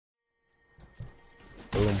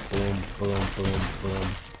Boom, boom, boom, boom, boom.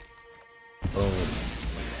 Boom. Look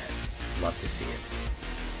at that. Love to see it.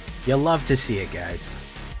 You love to see it, guys.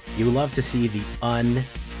 You love to see the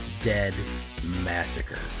Undead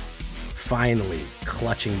Massacre. Finally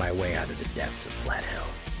clutching my way out of the depths of Flat Hell.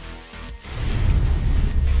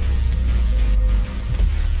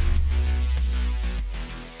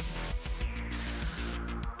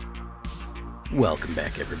 Welcome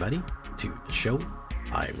back, everybody, to the show.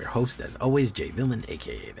 I am your host, as always, Jay Villain,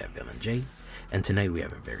 aka That Villain Jay, and tonight we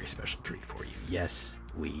have a very special treat for you. Yes,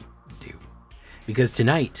 we do. Because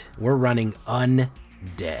tonight, we're running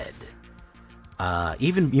Undead.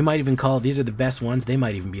 Even you might even call these are the best ones. They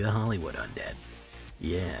might even be the Hollywood Undead.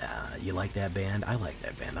 Yeah, you like that band? I like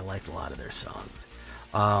that band. I liked a lot of their songs.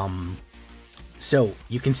 So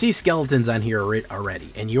you can see skeletons on here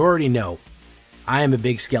already, and you already know I am a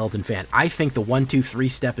big skeleton fan. I think the 1-2-3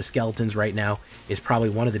 step of skeletons right now is probably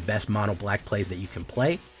one of the best mono black plays that you can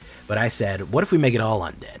play. But I said, what if we make it all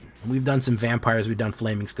undead? We've done some vampires, we've done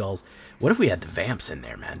flaming skulls. What if we had the vamps in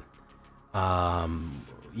there, man?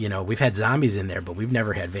 You know, we've had zombies in there, but we've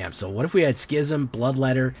never had vamps. So what if we had Schism,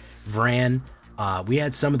 Bloodletter, Vran? We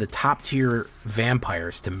had some of the top tier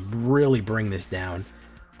vampires to really bring this down.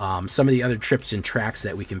 Some of the other trips and tracks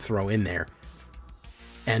that we can throw in there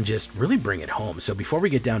and just really bring it home. So before we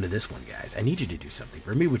get down to this one, guys, I need you to do something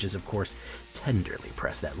for me, which is, of course, tenderly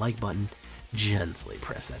press that like button, gently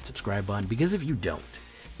press that subscribe button, because if you don't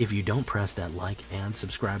press that like and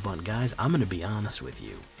subscribe button, guys, I'm going to be honest with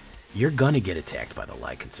you. You're going to get attacked by the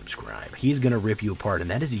like and subscribe. He's going to rip you apart, and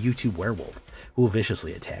that is a YouTube werewolf who will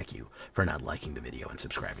viciously attack you for not liking the video and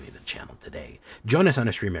subscribing to the channel today. Join us on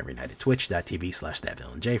a stream every night at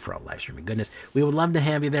twitch.tv/thatvillainj for all live streaming goodness. We would love to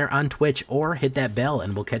have you there on Twitch, or hit that bell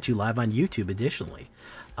and we'll catch you live on YouTube additionally.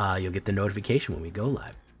 You'll get the notification when we go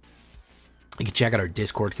live. You can check out our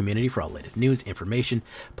Discord community for all the latest news, information,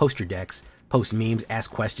 post your decks, post memes,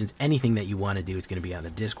 ask questions, anything that you want to do is going to be on the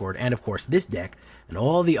Discord. And of course, this deck and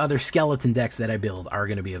all the other skeleton decks that I build are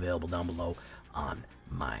going to be available down below on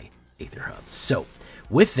my AetherHub. So,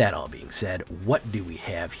 with that all being said, what do we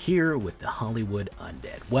have here with the Hollywood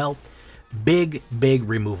Undead? Well, big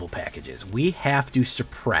removal packages. We have to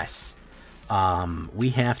suppress the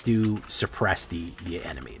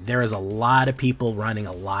enemy. There is a lot of people running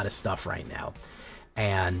a lot of stuff right now,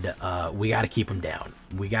 and we got to keep them down.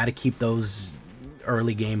 We got to keep those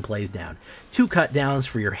early game plays down. 2 cut downs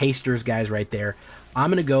for your hasters, guys, right there. I'm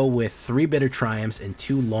going to go with 3 bitter triumphs and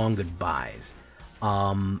 2 long goodbyes.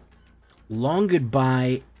 Long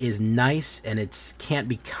goodbye is nice, and it can't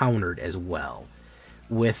be countered as well.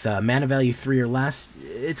 With mana value 3 or less,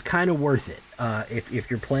 it's kind of worth it. If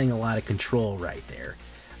you're playing a lot of control right there,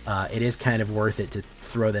 it is kind of worth it to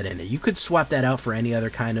throw that in there. You could swap that out for any other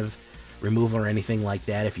kind of removal or anything like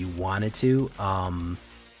that if you wanted to.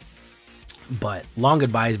 But long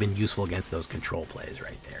goodbye has been useful against those control plays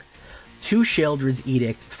right there. 2 Sheoldred's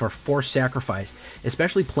Edict for forced sacrifice,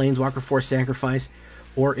 especially Planeswalker forced sacrifice,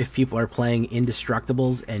 or if people are playing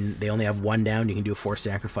Indestructibles and they only have 1 down, you can do a forced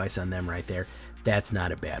sacrifice on them right there. That's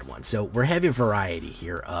not a bad one. So we're having variety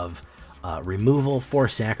here of removal,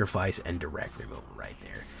 forced sacrifice, and direct removal right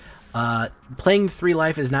there. Playing 3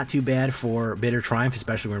 life is not too bad for Bitter Triumph,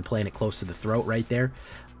 especially when we're playing it close to the throat right there.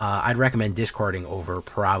 I'd recommend discarding over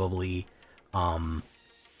probably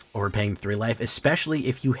overpaying 3 life, especially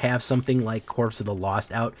if you have something like Corpse of the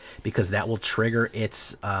Lost out, because that will trigger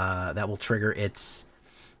its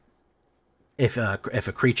if a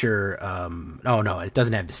creature oh no, it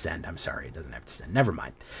doesn't have Descend. I'm sorry, it doesn't have Descend. Never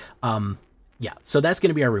mind. Yeah, so that's going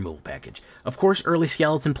to be our removal package. Of course, early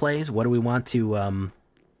skeleton plays. What do we want to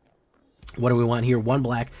what do we want here? 1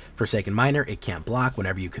 black, Forsaken Miner. It can't block.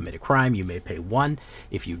 Whenever you commit a crime, you may pay 1.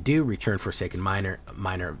 If you do, return Forsaken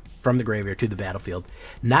Miner from the graveyard to the battlefield.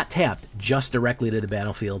 Not tapped, just directly to the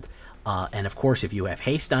battlefield. And of course, if you have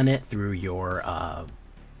haste on it through your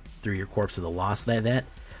Corpse of the Lost,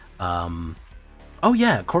 oh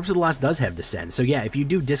yeah, Corpse of the Lost does have Descend. So yeah, if you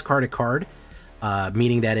do discard a card,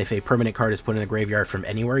 meaning that if a permanent card is put in the graveyard from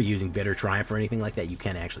anywhere using Bitter Triumph or anything like that, you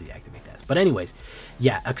can actually activate that. But anyways,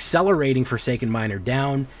 yeah, accelerating Forsaken Miner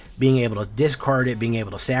down, being able to discard it, being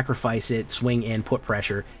able to sacrifice it, swing in, put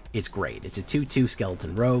pressure, it's great. It's a 2/2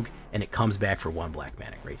 skeleton rogue, and it comes back for 1 black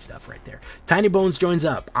mana. Great stuff right there. Tiny Bones joins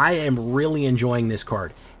up. I am really enjoying this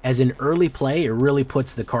card. As an early play, it really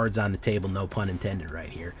puts the cards on the table, no pun intended right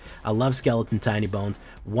here. I love Skeleton Tiny Bones.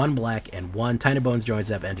 1 black and 1. Tiny Bones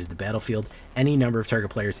joins up, enters the battlefield. Any number of target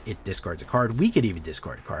players, it discards a card. We could even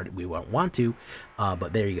discard a card. We won't want to,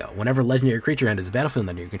 but there you go. Whenever legendary creature enters the battlefield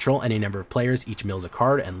under your control, any number of players, each mills a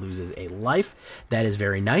card and loses a life. That is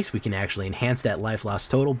very nice. We can actually enhance that life loss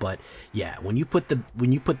total but yeah, when you put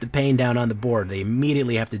the pain down on the board, they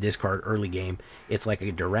immediately have to discard early game. It's like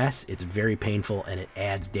a duress. It's very painful, and it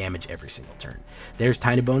adds damage every single turn. There's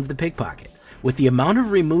Tiny Bones the Pickpocket. With the amount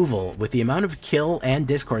of removal, with the amount of kill and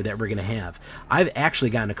discard that we're going to have, I've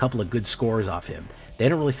actually gotten a couple of good scores off him. They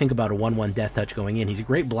don't really think about a 1/1 death touch going in. He's a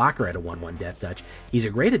great blocker at a 1/1 death touch. He's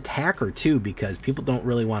a great attacker too, because people don't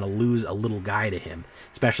really want to lose a little guy to him,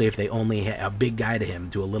 especially if they only have a big guy to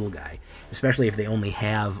him to a little guy, especially if they only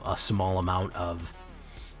have a small amount of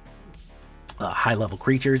high-level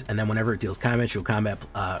creatures. And then whenever it deals combat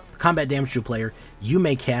damage to a player, you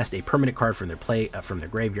may cast a permanent card from their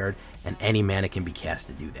graveyard, and any mana can be cast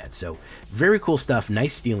to do that. So very cool stuff,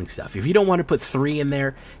 nice stealing stuff. If you don't want to put 3 in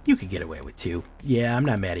there, you could get away with 2. Yeah, I'm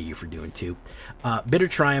not mad at you for doing 2. Bitter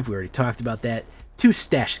Triumph, we already talked about that. 2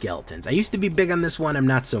 Stash Skeletons. I used to be big on this one, I'm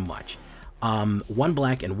not so much. 1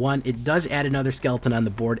 black and 1. It does add another skeleton on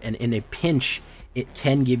the board, and in a pinch, it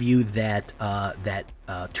can give you that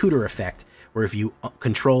tutor effect, where if you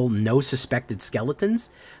control no suspected skeletons,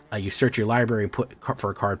 you search your library and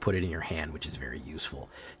for a card, put it in your hand, which is very useful.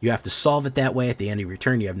 You have to solve it that way. At the end of your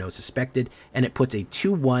turn, you have no suspected, and it puts a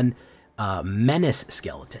 2/1 Menace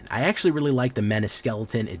Skeleton. I actually really like the Menace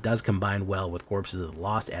Skeleton. It does combine well with Corpses of the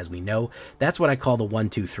Lost, as we know. That's what I call the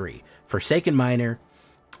 1-2-3. Forsaken Miner,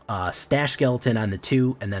 Stash Skeleton on the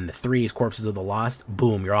 2, and then the 3 is Corpses of the Lost.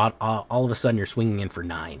 Boom, you're all of a sudden you're swinging in for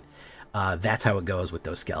 9. That's how it goes with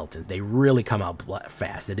those skeletons. They really come out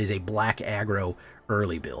fast. It is a black aggro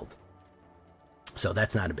early build, so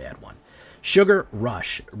that's not a bad one. Sugar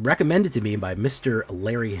Rush, recommended to me by Mr.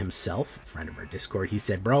 Larry himself, a friend of our Discord. He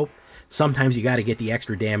said, bro, sometimes you got to get the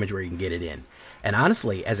extra damage where you can get it in. And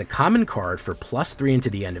honestly, as a common card for +3 into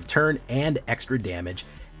the end of turn and extra damage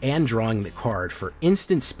and drawing the card for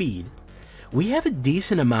instant speed, we have a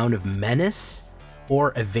decent amount of menace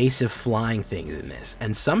or evasive flying things in this,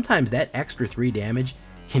 and sometimes that extra 3 damage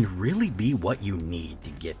can really be what you need to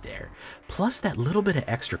get there, plus that little bit of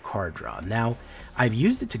extra card draw. Now, I've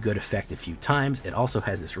used it to good effect a few times. It also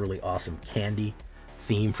has this really awesome candy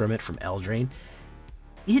theme from it, from Eldraine.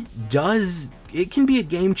 It can be a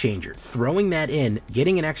game changer. Throwing that in,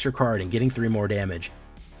 getting an extra card, and getting 3 more damage,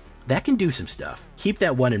 that can do some stuff. Keep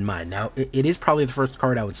that one in mind. Now, it is probably the first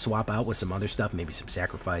card I would swap out with some other stuff, maybe some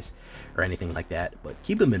Sacrifice or anything like that, but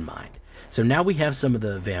keep them in mind. So now we have some of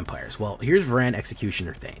the vampires. Well, here's Varan,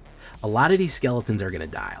 Executioner, Thane. A lot of these skeletons are going to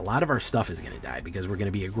die. A lot of our stuff is going to die because we're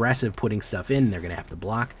going to be aggressive putting stuff in, and they're going to have to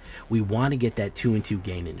block. We want to get that 2/2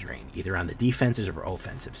 gain and drain, either on the defensive or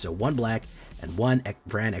offensive. So 1 black and 1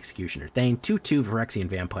 Varan, Executioner, Thane. 2/2 Phyrexian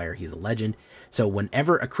Vampire. He's a legend. So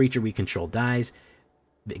whenever a creature we control dies,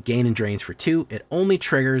 the gain and drains for 2. It only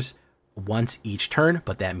triggers once each turn,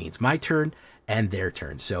 but that means my turn and their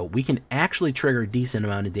turn. So we can actually trigger a decent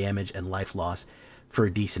amount of damage and life loss for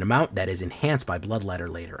a decent amount. That is enhanced by Bloodletter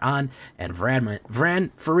later on. And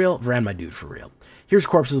Varan for real, Varan my dude for real. Here's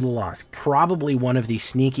Corpses of the Lost, probably one of the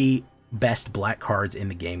sneaky best black cards in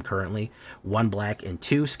the game currently. 1 black and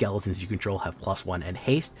 2 skeletons you control have +1 and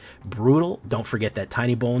haste. Brutal. Don't forget that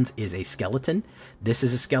Tiny Bones is a skeleton. This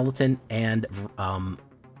is a skeleton, and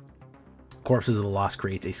Corpses of the Lost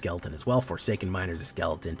creates a skeleton as well. Forsaken Miner is a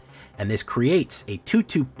skeleton, and this creates a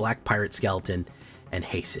 2/2 black pirate skeleton and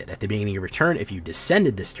haste it. At the beginning of your turn, if you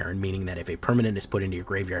descended this turn, meaning that if a permanent is put into your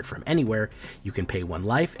graveyard from anywhere, you can pay 1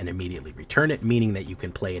 life and immediately return it, meaning that you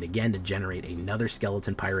can play it again to generate another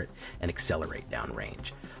skeleton pirate and accelerate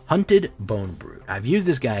downrange. Hunted Bone Brute. I've used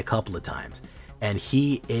this guy a couple of times, and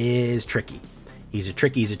he is tricky. He's a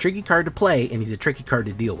tricky card to play, and he's a tricky card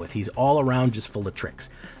to deal with. He's all around just full of tricks.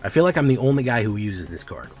 I feel like I'm the only guy who uses this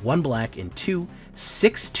card. 1 black and 2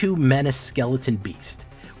 6/2 Menace Skeleton Beast.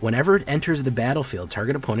 Whenever it enters the battlefield,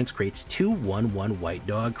 target opponents creates 2 1/1 white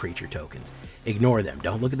dog creature tokens. Ignore them.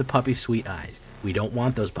 Don't look at the puppy's sweet eyes. We don't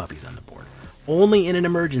want those puppies on the board. Only in an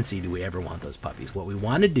emergency do we ever want those puppies. What we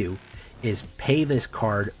want to do is pay this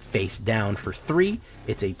card face down for 3.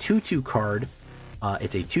 It's a 2/2 card.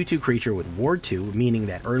 It's a 2/2 creature with Ward 2, meaning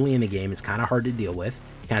that early in the game it's kind of hard to deal with.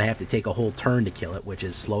 You kind of have to take a whole turn to kill it, which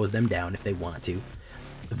slows them down if they want to.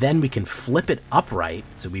 Then we can flip it upright,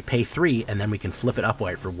 so we pay 3, and then we can flip it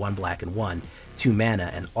upright for 1 black and 1, 2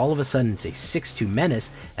 mana, and all of a sudden it's a 6/2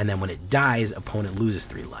 menace, and then when it dies, opponent loses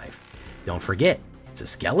 3 life. Don't forget, it's a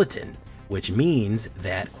skeleton, which means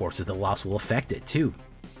that Corpse of the Lost will affect it too.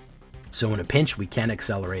 So in a pinch, we can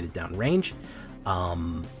accelerate it down range,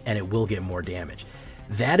 and it will get more damage.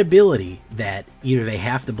 That ability that either they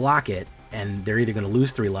have to block it, and they're either going to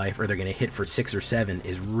lose 3 life or they're going to hit for 6 or 7,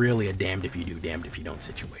 is really a damned if you do, damned if you don't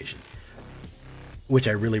situation. Which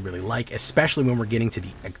I really, really like, especially when we're getting to the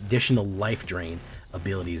additional life drain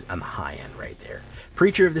abilities on the high end right there.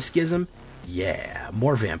 Preacher of the Schism, yeah,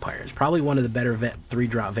 more vampires. Probably one of the better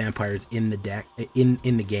 3-drop vampires in the deck, in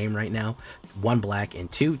the game right now. 1 black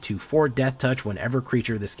and 2/4 death touch. Whenever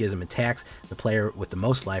Creature of the Schism attacks, the player with the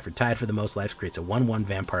most life or tied for the most life creates a 1/1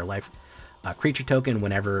 vampire life creature token.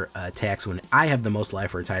 Whenever attacks, when I have the most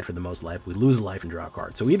life or tied for the most life, we lose a life and draw a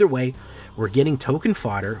card. So either way, we're getting token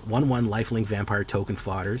fodder, 1/1 lifelink vampire token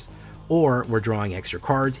fodders, or we're drawing extra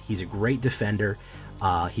cards. He's a great defender.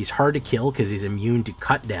 He's hard to kill because he's immune to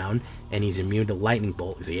cut down and he's immune to lightning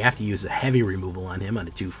bolt, so you have to use a heavy removal on him on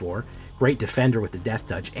a 2/4. Great defender with the death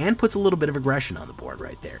touch and puts a little bit of aggression on the board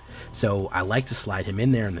right there. So I like to slide him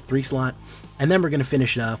in there in the 3 slot. And then we're going to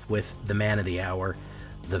finish it off with the man of the hour,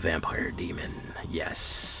 the Vampire Demon.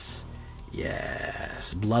 Yes.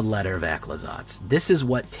 Yes. Bloodletter of Aclazotz. This is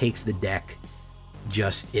what takes the deck.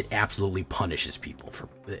 Just, it absolutely punishes people for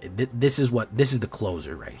this is the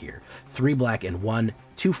closer right here. 3 black and 1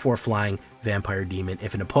 2/4 flying Vampire Demon.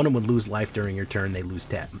 If an opponent would lose life during your turn, they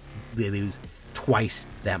lose twice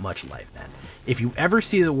that much life. Then if you ever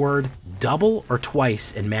see the word double or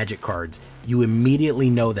twice in Magic cards, you immediately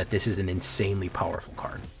know that this is an insanely powerful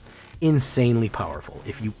card. Insanely powerful.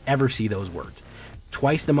 If you ever see those words,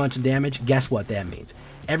 twice the amount of damage, guess what that means?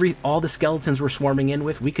 All the skeletons we're swarming in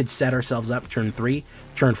with, we could set ourselves up turn 3,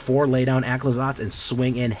 turn 4, lay down Aclazotz and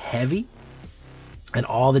swing in heavy, and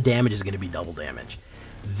all the damage is going to be double damage.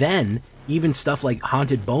 Then even stuff like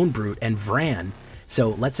Haunted Bone Brute and Vran.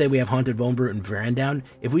 So let's say we have Haunted Bone Brute and Vran down.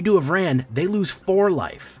 If we do a Vran, they lose 4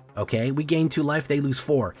 life. Okay, we gain 2 life, they lose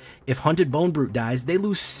 4. If Haunted Bone Brute dies, they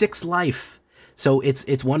lose 6 life. So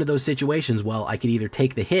it's one of those situations, well, I could either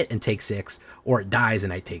take the hit and take 6, or it dies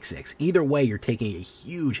and I take 6. Either way, you're taking a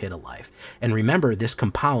huge hit of life. And remember, this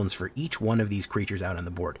compounds for each one of these creatures out on the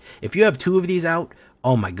board. If you have 2 of these out,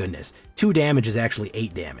 oh my goodness, 2 damage is actually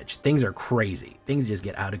 8 damage. Things are crazy. Things just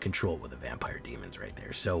get out of control with the Vampire Demons right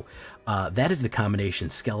there. So that is the combination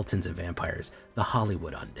Skeletons and Vampires, the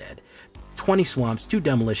Hollywood Undead. 20 swamps, 2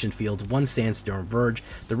 demolition fields, 1 sandstorm verge.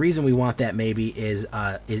 The reason we want that maybe is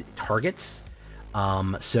targets.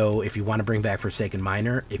 So if you want to bring back Forsaken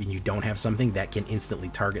Miner, if you don't have something that can instantly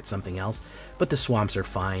target something else, but the swamps are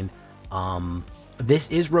fine.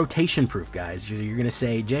 This is rotation proof, guys. You're going to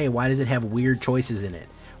say, Jay, why does it have weird choices in it?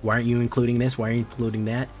 Why aren't you including this? Why aren't you including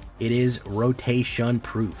that? It is rotation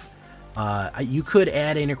proof. You could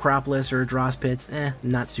add a Necropolis or a Dross Pits,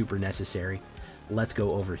 not super necessary. Let's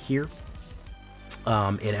go over here.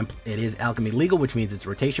 It is alchemy legal, which means it's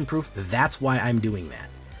rotation proof. That's why I'm doing that.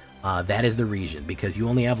 That is the reason, because you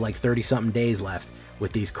only have like 30-something days left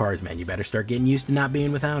with these cards, man. You better start getting used to not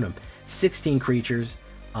being without them. 16 creatures,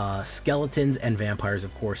 skeletons and vampires,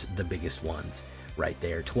 of course, the biggest ones right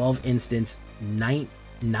there. 12 instants, 9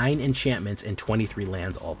 enchantments, and 23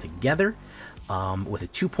 lands altogether, with a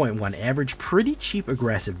 2.1 average. Pretty cheap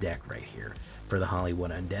aggressive deck right here for the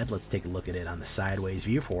Hollywood Undead. Let's take a look at it on the sideways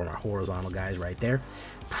view for our horizontal guys right there.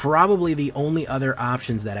 Probably the only other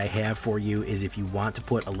options that I have for you is if you want to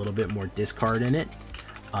put a little bit more discard in it,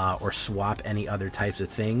 or swap any other types of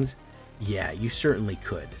things. Yeah, you certainly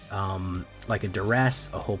could. Like a Duress,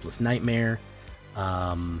 a Hopeless Nightmare.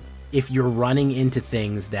 If you're running into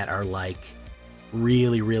things that are like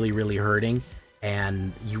really, really, really hurting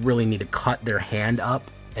and you really need to cut their hand up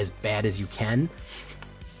as bad as you can,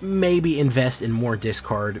 maybe invest in more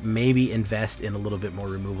discard, maybe invest in a little bit more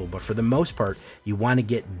removal. But for the most part, you want to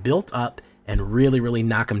get built up and really, really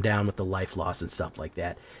knock them down with the life loss and stuff like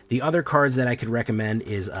that. The other cards that I could recommend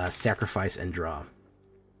is Sacrifice and Draw.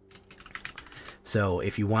 So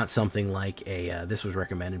if you want something like a, this was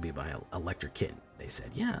recommended to me by Electric Kid. They said,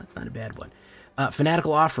 yeah, that's not a bad one.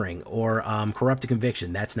 Fanatical Offering or Corrupted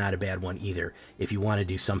Conviction, that's not a bad one either. If you want to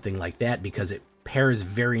do something like that, because it pairs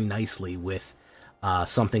very nicely with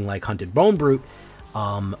something like Hunted Bone Brute,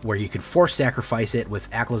 where you could force sacrifice it with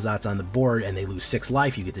Aclazotz on the board and they lose 6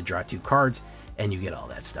 life. You get to draw 2 cards and you get all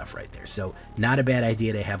that stuff right there. So not a bad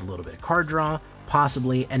idea to have a little bit of card draw,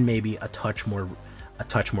 possibly, and maybe a touch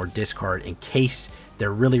more discard in case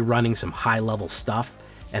they're really running some high level stuff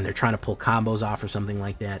and they're trying to pull combos off or something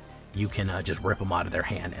like that. You can just rip them out of their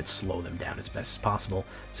hand and slow them down as best as possible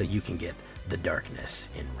so you can get the darkness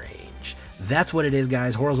in range. That's what it is,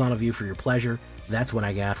 guys. Horizontal view for your pleasure. That's what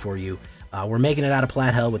I got for you. We're making it out of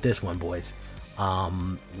Plat Hell with this one, boys.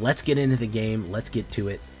 Let's get into the game. Let's get to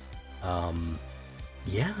it.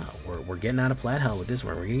 Yeah, we're getting out of Plat Hell with this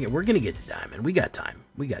one. We're gonna get to Diamond. We got time.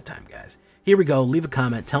 We got time, guys. Here we go. Leave a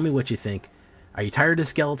comment. Tell me what you think. Are you tired of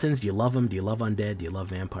skeletons? Do you love them? Do you love undead? Do you love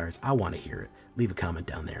vampires? I want to hear it. Leave a comment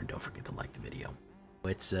down there and don't forget to like the video.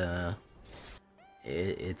 It's a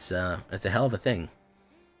hell of a thing.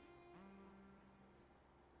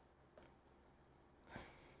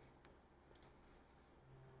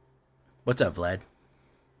 What's up, Vlad?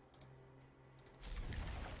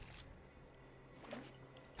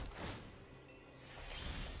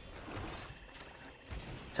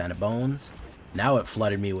 Ton of bones. Now it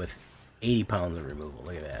flooded me with 80 pounds of removal.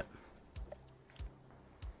 Look at that.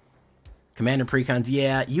 Commander precons,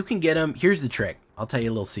 yeah, you can get them. Here's the trick. I'll tell you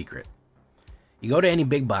a little secret. You go to any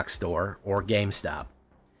big box store or GameStop,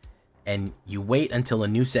 and you wait until a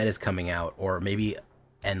new set is coming out, or maybe,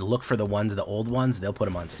 and look for the old ones. They'll put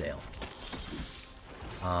them on sale.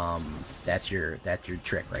 That's your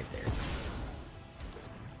trick right there.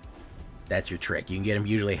 That's your trick. You can get them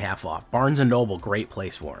usually half off. Barnes & Noble, great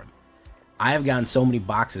place for them. I have gotten so many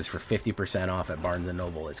boxes for 50% off at Barnes &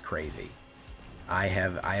 Noble. It's crazy. I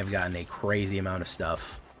have gotten a crazy amount of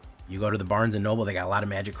stuff. You go to the Barnes & Noble, they got a lot of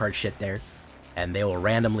Magic card shit there, and they will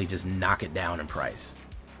randomly just knock it down in price.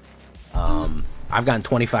 I've gotten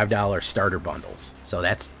 $25 starter bundles, so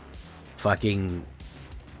that's fucking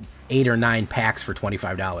 8 or 9 packs for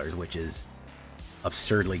 $25, which is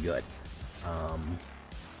absurdly good.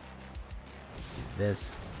 Let's do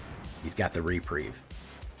this. He's got the reprieve.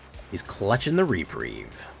 He's clutching the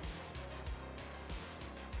reprieve.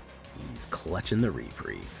 He's clutching the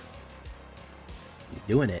reprieve. He's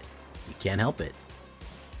doing it. He can't help it.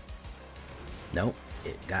 Nope.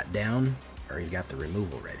 It got down, or he's got the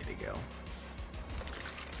removal ready to go.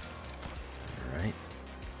 Alright.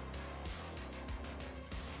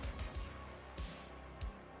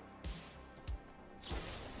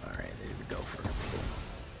 Alright, there's the gopher.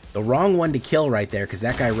 The wrong one to kill right there, because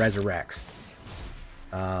that guy resurrects.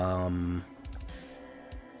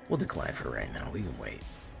 We'll decline for right now. We can wait.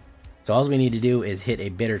 So all we need to do is hit a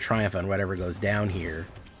bitter triumph on whatever goes down here.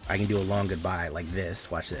 I can do a long goodbye like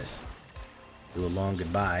this. Watch this. Do a long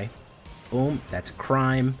goodbye. Boom. That's a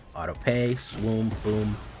crime. Auto pay. Swoom.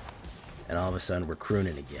 Boom. And all of a sudden we're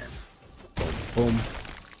crooning again. Boom. Boom.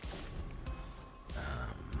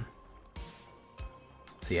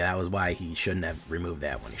 So yeah, that was why he shouldn't have removed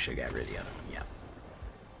that one. He should have got rid of the other one. Yeah.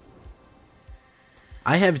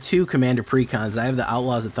 I have 2 Commander Precons. I have the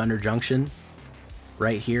Outlaws of Thunder Junction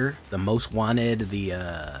right here. The Most Wanted, the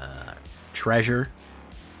Treasure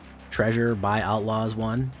by Outlaws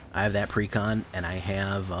one. I have that Precon, and I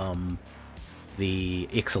have the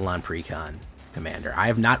Ixalan Precon Commander. I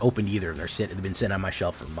have not opened either of them. They've been sitting on my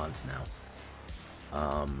shelf for months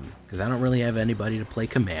now. Because I don't really have anybody to play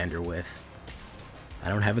Commander with. I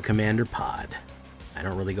don't have a Commander pod. I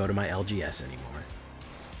don't really go to my LGS anymore.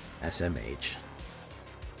 SMH.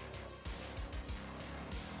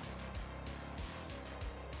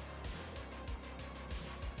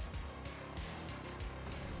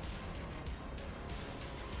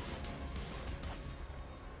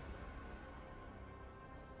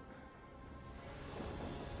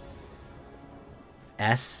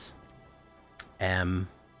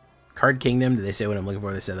 Card Kingdom. Did they say what I'm looking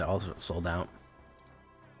for? They said they're also sold out.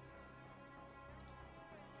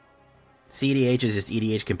 CDH is just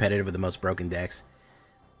EDH competitive with the most broken decks.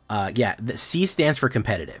 Yeah, the C stands for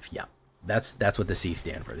competitive. Yeah, that's what the C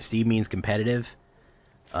stands for. The C means competitive.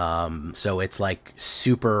 So it's like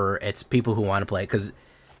super. It's people who want to play, because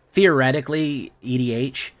theoretically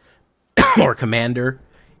EDH or Commander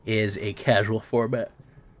is a casual format.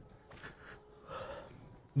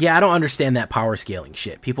 Yeah, I don't understand that power scaling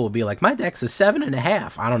shit. People will be like, my deck's a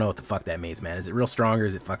 7.5. I don't know what the fuck that means, man. Is it real strong or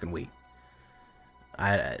is it fucking weak?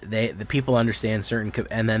 The people understand certain,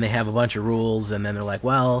 and then they have a bunch of rules, and then they're like,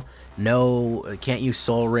 well, no, can't use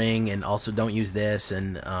Soul Ring, and also don't use this,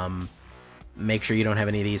 and make sure you don't have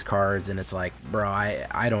any of these cards. And it's like, bro,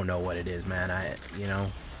 I don't know what it is, man. You know,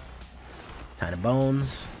 Ton of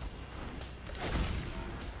Bones.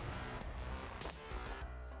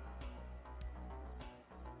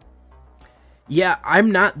 Yeah,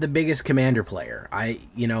 I'm not the biggest Commander player.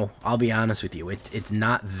 I'll be honest with you. It's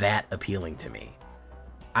not that appealing to me.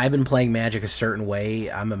 I've been playing Magic a certain way.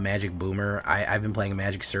 I'm a Magic boomer. I've been playing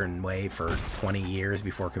Magic a certain way for 20 years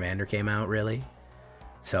before Commander came out, really.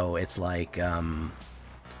 So it's like, I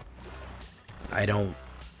don't...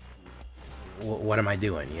 What am I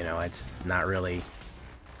doing? You know, it's not really...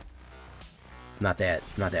 It's not that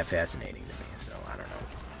fascinating to me, so I don't know.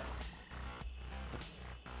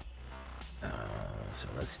 So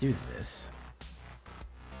let's do this.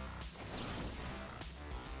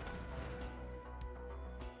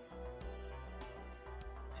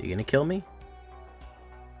 So you gonna kill me?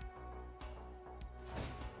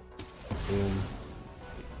 Boom.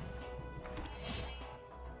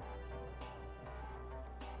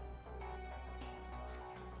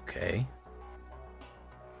 Okay.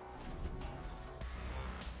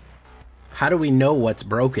 How do we know what's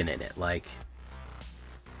broken in it? Like...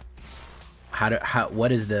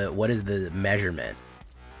 what is the measurement?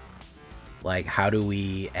 Like, how do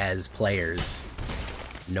we as players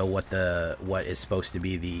know what is supposed to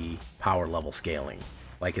be the power level scaling?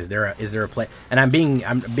 Like, is there a play? And I'm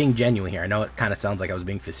being genuine here. I know it kind of sounds like I was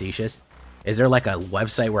being facetious. Is there like a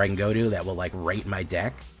website where I can go to that will like rate my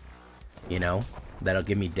deck? You know, that'll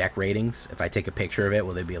give me deck ratings. If I take a picture of it,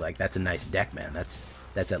 will they be like, that's a nice deck, man? That's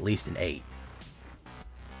at least an 8.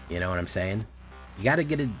 You know what I'm saying? Do I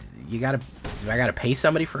gotta pay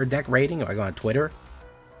somebody for a deck rating? Do I go on Twitter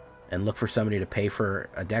and look for somebody to pay for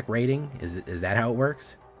a deck rating? Is that how it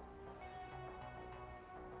works?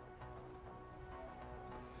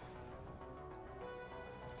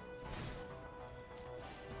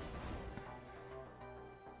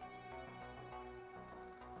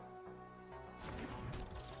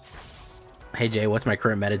 Hey Jay, what's my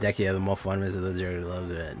current meta deck? Yeah, the most fun is the Jerry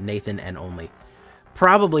loves it. Nathan and only.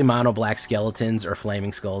 Probably mono black skeletons or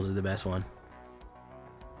flaming skulls is the best one.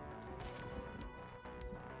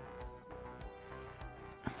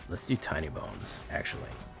 Let's do tiny bones, actually.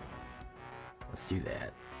 Let's do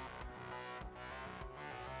that.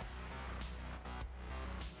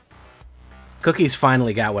 Cookies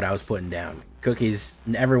finally got what I was putting down. Cookies,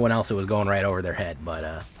 everyone else, it was going right over their head,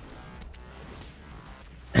 but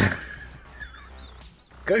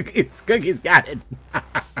Cookies got it.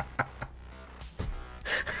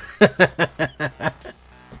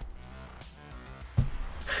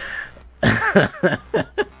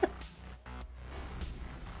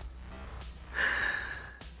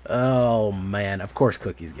 Oh man, of course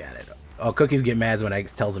Cookies got it. Oh, Cookies get mad when I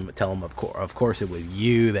tell him of course it was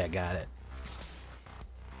you that got it.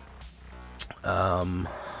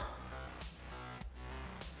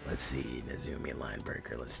 Let's see, Nazumi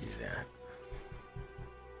Linebreaker, let's do that.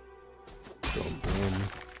 Boom, boom.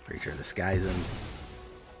 Pretty sure disguise him.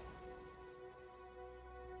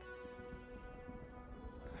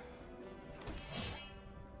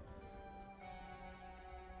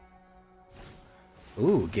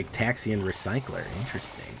 Ooh, Gigtaxian Recycler.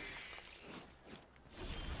 Interesting.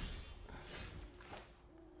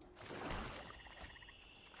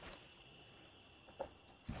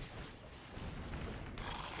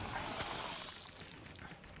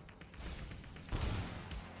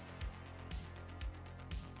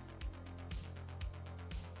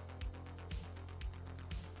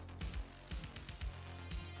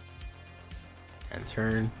 And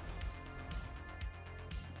turn.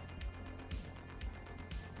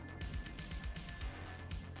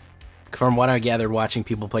 From what I gathered watching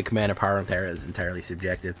people play Command and Power of Terra is entirely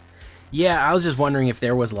subjective. Yeah, I was just wondering if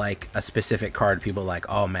there was like a specific card people like,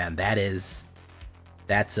 oh man, that's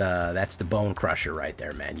the Bone Crusher right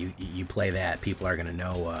there, man. You play that, people are gonna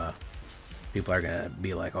know. People are gonna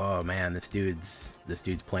be like, oh man, this dude's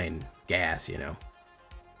playing gas, you know.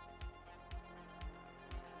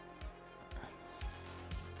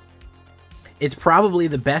 It's probably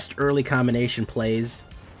the best early combination plays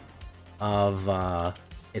of.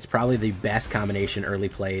 It's probably the best combination early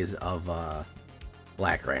plays of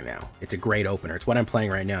Black right now. It's a great opener. It's what I'm playing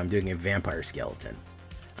right now. I'm doing a Vampire Skeleton.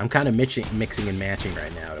 I'm kind of mixing and matching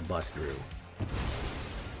right now to bust through.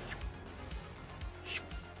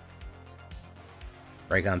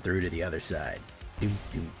 Break on through to the other side. You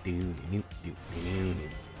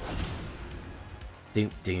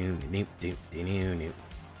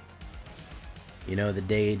know, the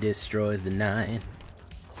day destroys the night.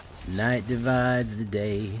 Night divides the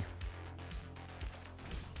day.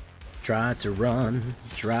 Try to run,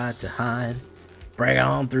 try to hide. Break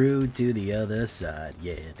on through to the other side.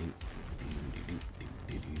 Yeah.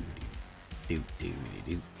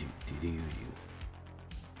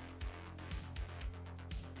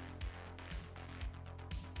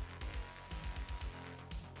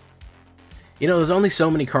 You know, there's only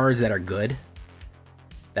so many cards that are good.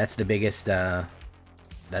 That's the biggest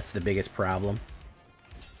problem.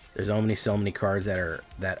 There's only so many cards that are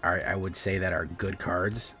I would say that are good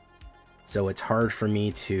cards. So it's hard for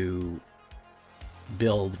me to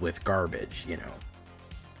build with garbage, you know.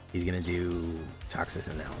 He's gonna do Toxic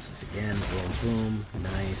Analysis again. Boom, boom.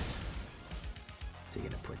 Nice. What's he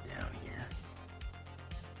gonna put down here?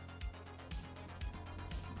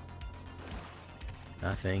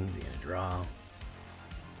 Nothing. He's gonna draw.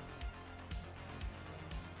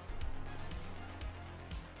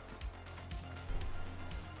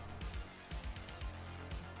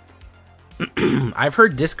 I've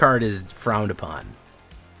heard discard is frowned upon.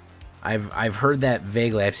 I've heard that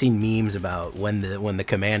vaguely. I've seen memes about when the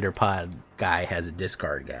commander pod guy has a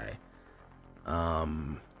discard guy.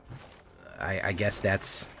 I guess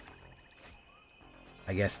that's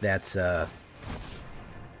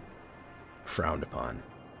frowned upon.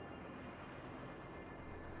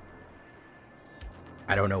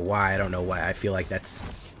 I don't know why. I don't know why. I feel like that's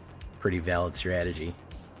pretty valid strategy.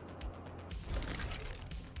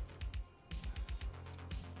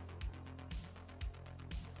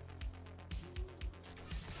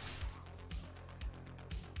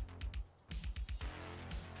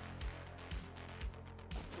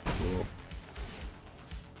 Cool.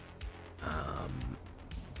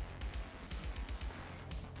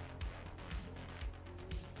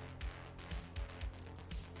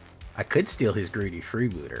 I could steal his greedy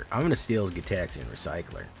freebooter. I'm gonna steal his Gitaxian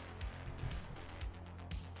Recycler.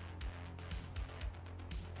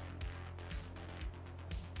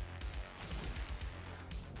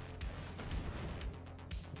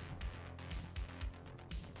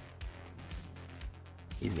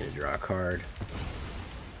 He's gonna draw a card.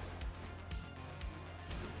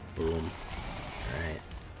 Boom. Alright.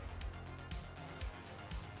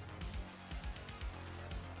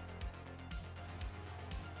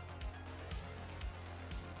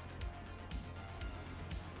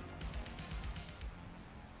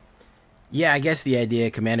 Yeah, I guess the idea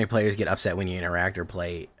Commander players get upset when you interact or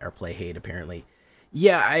play hate, apparently.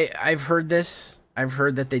 Yeah, I've heard this. I've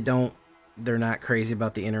heard that they're not crazy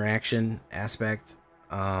about the interaction aspect.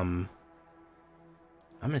 I'm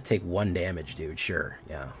gonna take 1 damage, dude. Sure,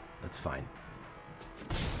 yeah, that's fine.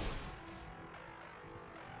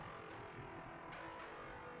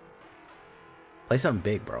 Play something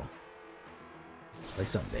big, bro. Play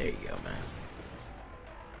something. There you go, man.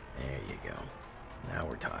 There you go. Now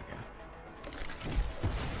we're talking.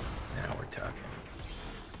 Now we're talking.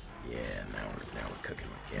 Yeah, now we're cooking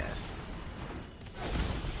with gas.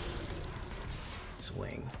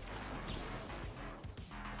 Swing.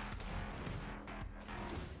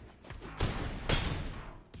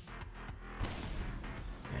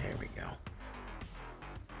 There we go.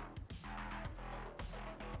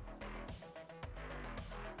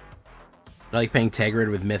 I like playing Tegrid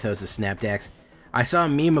with Mythos as Snapdax. I saw a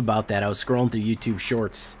meme about that. I was scrolling through YouTube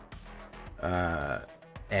Shorts,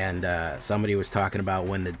 and somebody was talking about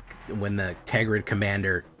when the Tegrid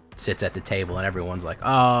commander sits at the table, and everyone's like,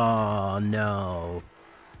 "Oh no,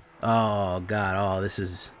 oh god, oh this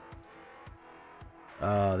is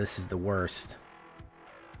the worst."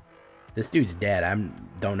 This dude's dead.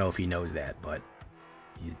 Don't know if he knows that, but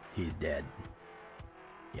he's dead.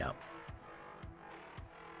 Yep.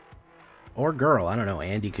 Or girl, I don't know.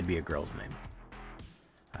 Andy could be a girl's name.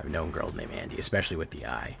 I've known girls named Andy, especially with the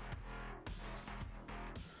I.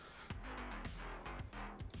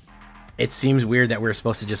 It seems weird that we're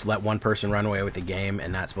supposed to just let one person run away with the game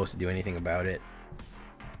and not supposed to do anything about it.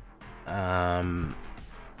 I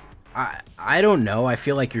don't know. I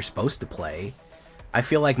feel like you're supposed to play. I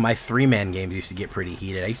feel like my 3-man games used to get pretty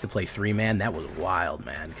heated. I used to play 3-man. That was wild,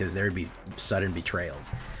 man, because there'd be sudden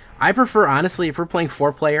betrayals. I prefer, honestly, if we're playing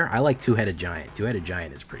 4-player, I like Two-Headed Giant. Two-Headed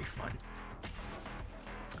Giant is pretty fun.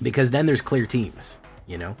 Because then there's clear teams,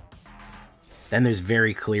 you know? Then there's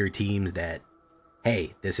very clear teams that,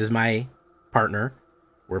 hey, this is my partner,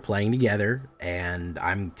 we're playing together, and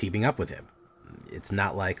I'm teaming up with him. It's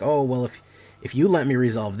not like, oh, well, if you let me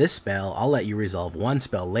resolve this spell, I'll let you resolve one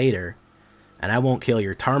spell later, and I won't kill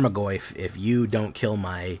your Tarmogoyf if you don't kill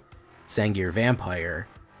my Sengir Vampire.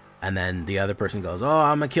 And then the other person goes, oh,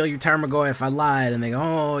 I'm gonna kill your Tarmogoyf, I lied. And they go,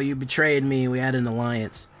 oh, you betrayed me, we had an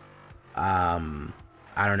alliance.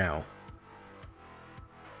 I don't know.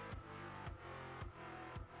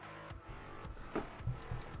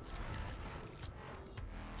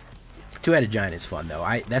 Two-Headed Giant is fun though.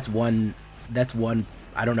 That's one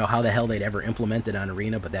I don't know how the hell they'd ever implement it on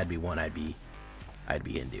Arena, but that'd be one I'd be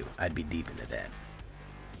into. I'd be deep into that.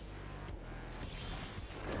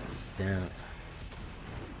 Down.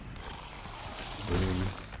 Boom.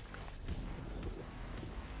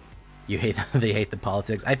 You hate they hate the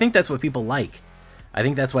politics. I think that's what people like. I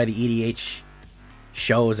think that's why the EDH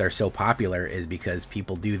shows are so popular, is because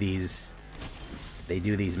people do these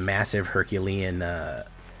massive Herculean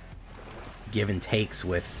give and takes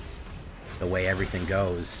with the way everything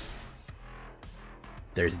goes.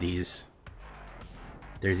 There's these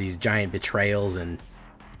giant betrayals, and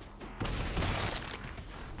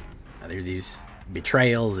there's these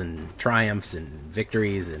betrayals and triumphs and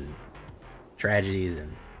victories and tragedies,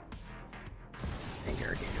 and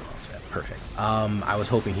perfect. I was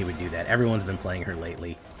hoping he would do that. Everyone's been playing her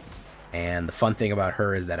lately, and the fun thing about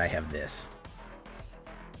her is that I have this.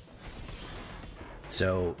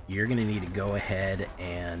 So you're gonna need to go ahead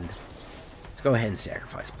and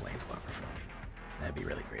sacrifice Planeswalker for me. That'd be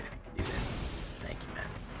really great if you could do that. Thank you, man.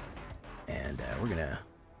 And we're gonna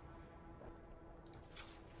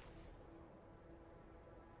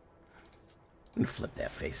flip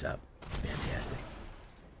that face up. Fantastic.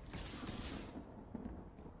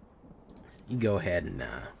 you go ahead and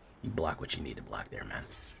you block what you need to block there, man.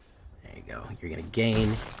 There you go. You're gonna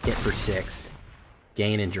gain, hit for 6,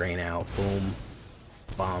 gain and drain out. Boom,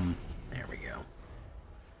 bum. There we go.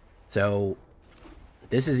 So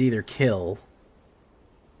this is either kill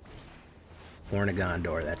Horn of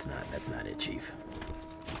Gondor. That's not it, Chief.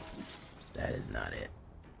 That is not it.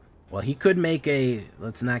 Well, he could make a.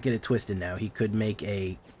 Let's not get it twisted now. He could make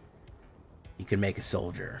a. He could make a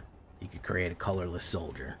soldier. He could create a colorless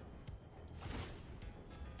soldier.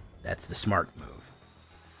 That's the smart move.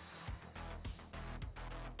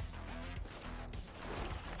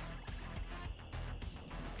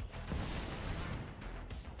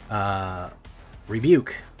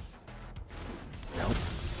 Rebuke. Nope.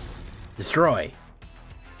 Destroy.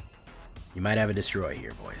 You might have a destroy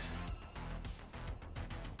here, boys.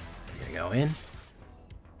 You're gonna go in.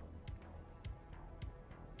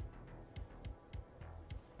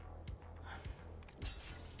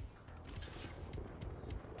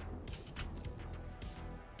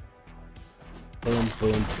 Boom,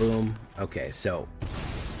 boom, boom. Okay, so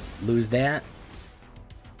lose that.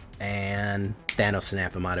 And Thanos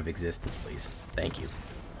snap him out of existence, please. Thank you.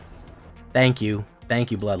 Thank you.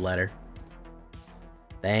 Thank you, Bloodletter.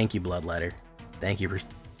 Thank you, Bloodletter. Thank you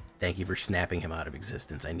for snapping him out of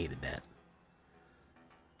existence. I needed that.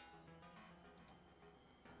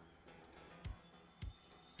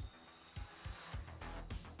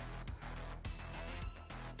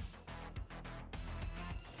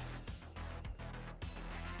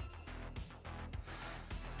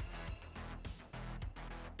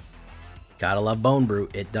 Gotta love Bone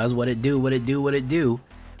Brute. It does what it do, what it do, what it do.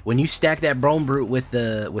 When you stack that Bone Brute with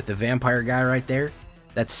the vampire guy right there,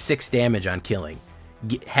 that's 6 damage on killing.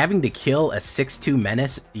 Having to kill a 6/2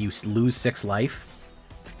 menace, you lose 6 life.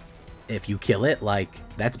 If you kill it, like,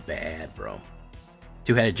 that's bad, bro.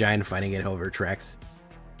 Two-headed giant fighting it over Trex.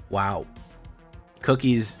 Wow.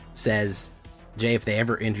 Cookies says, Jay, if they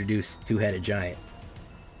ever introduce two-headed giant,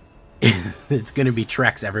 it's gonna be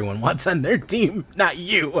Trex everyone wants on their team, not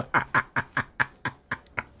you.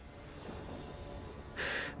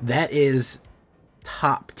 That is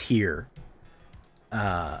top tier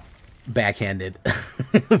backhanded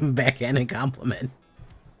compliment.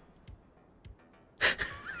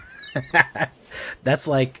 That's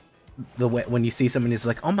like the way when you see someone who's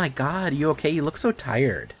like, oh my god, you okay? You look so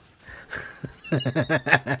tired.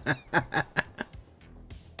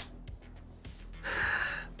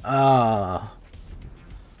 Oh,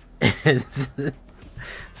 it's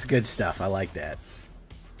good stuff. I like that.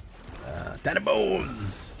 Data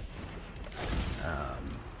Bones.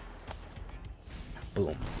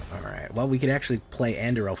 Boom. All right. Well, we could actually play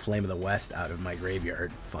Andoril, Flame of the West, out of my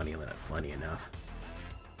graveyard. Funny enough.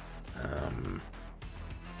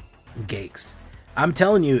 Gakes. I'm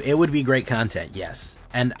telling you, it would be great content. Yes,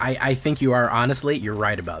 and I think you are. Honestly, you're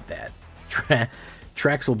right about that.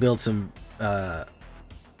 Trex will build some.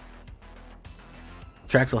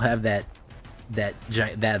 Trex will have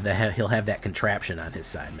he'll have that contraption on his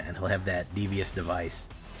side, man. He'll have that devious device.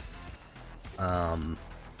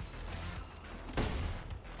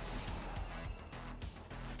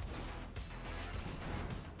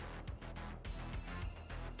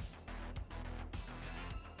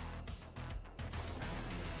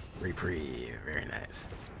 Reprieve, very nice.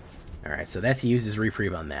 All right, so he used his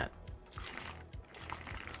reprieve on that.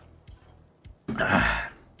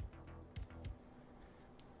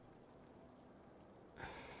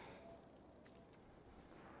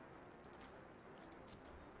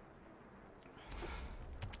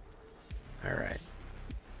 All right.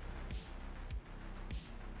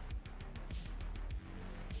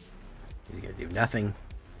 He's gonna do nothing.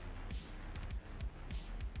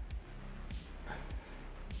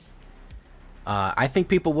 I think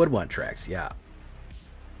people would want Trex, yeah.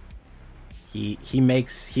 He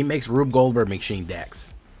makes Rube Goldberg machine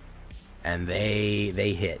decks, and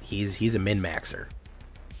they hit. He's a min-maxer.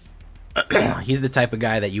 He's the type of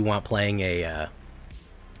guy that you want playing a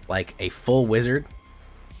like a full wizard.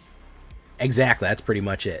 Exactly, that's pretty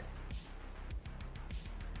much it.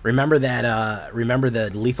 Remember that? Remember the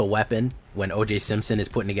Lethal Weapon when O.J. Simpson is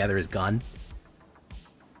putting together his gun?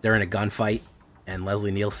 They're in a gunfight, and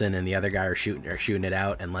Leslie Nielsen and the other guy are shooting it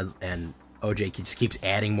out, and OJ just keeps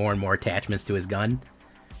adding more and more attachments to his gun,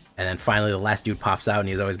 and then finally the last dude pops out, and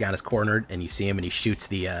he's always got us cornered, and you see him, and he shoots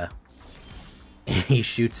the he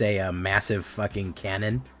shoots a massive fucking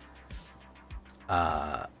cannon,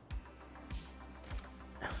 like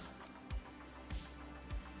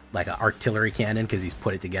an artillery cannon, because he's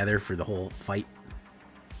put it together for the whole fight.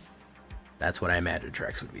 That's what I imagine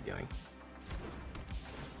Trex would be doing.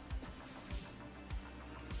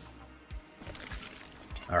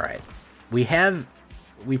 All right. We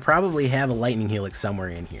probably have a lightning helix somewhere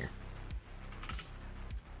in here.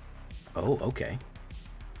 Oh, okay.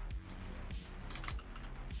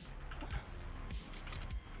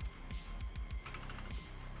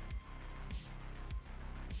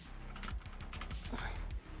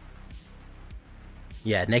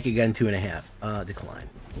 Yeah, naked gun 2.5. Decline.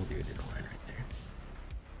 We'll do a decline right there.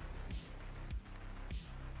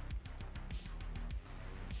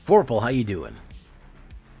 Vorpal, how you doing?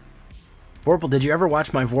 Vorpal, did you ever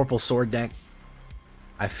watch my Vorpal sword deck?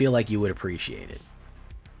 I feel like you would appreciate it.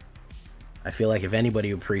 I feel like if anybody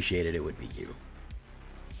appreciated it, it would be you.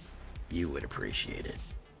 You would appreciate it.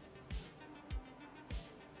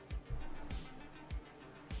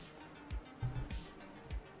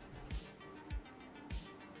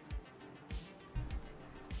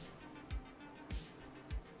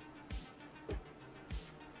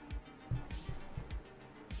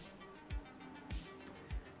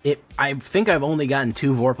 I think I've only gotten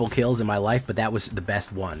 2 Vorpal kills in my life, but that was the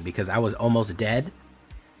best one because I was almost dead.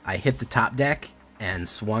 I hit the top deck and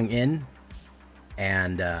swung in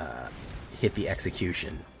and hit the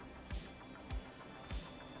execution.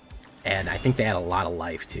 And I think they had a lot of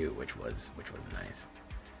life too, which was nice.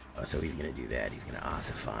 Oh, so he's gonna do that. He's gonna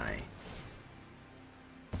ossify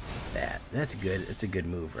that. That's good. It's a good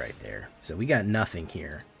move right there. So we got nothing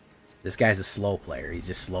here. This guy's a slow player. He's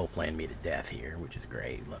just slow playing me to death here, which is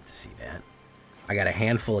great. Love to see that. I got a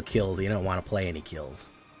handful of kills. You don't want to play any kills.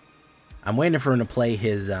 I'm waiting for him to play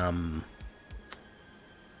his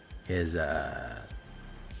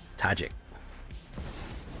Tajik.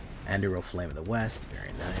 Anduril Flame of the West.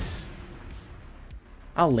 Very nice.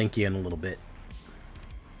 I'll link you in a little bit.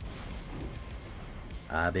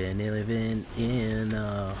 I've been living in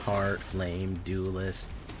a heart flame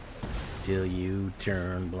duelist till you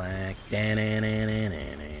turn black.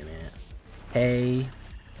 Hey,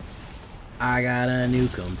 I got a new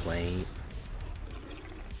complaint.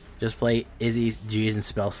 Just play Izzy's Jin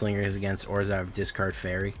Spellslingers against Orzhov Discard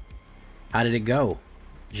Fairy. How did it go,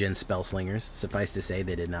 Jin Spellslingers? Suffice to say,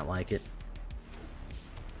 they did not like it.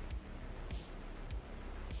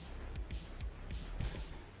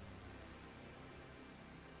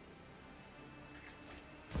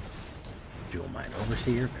 Jewel Mine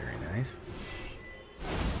Overseer, very nice.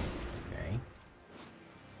 Okay.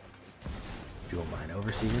 Jewel Mine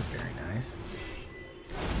Overseer, very nice.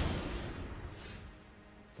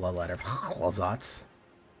 Bloodlight of Klazats.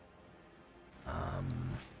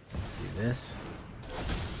 Let's do this.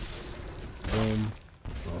 Boom.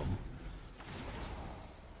 Boom.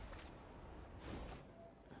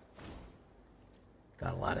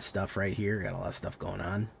 Got a lot of stuff right here. Got a lot of stuff going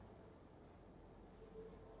on.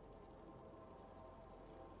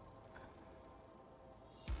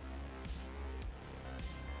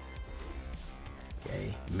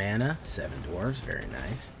 Okay. Mana, 7 dwarves. Very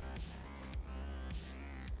nice.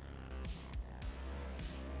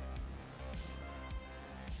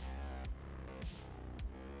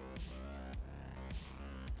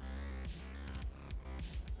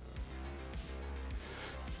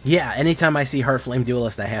 Yeah, anytime I see Heartflame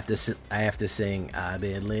Duelist, I have to sing I've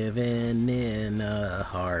been living in a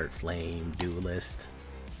Heartflame Duelist.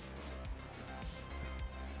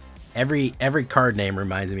 Every card name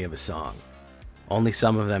reminds me of a song. Only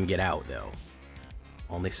some of them get out though.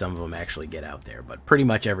 Only some of them actually get out there, but pretty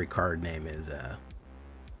much every card name is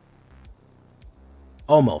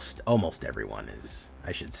almost everyone is,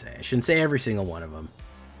 I should say. I shouldn't say every single one of them.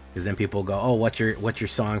 Because then people go, oh, what's your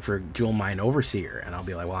song for Jewel Mine Overseer? And I'll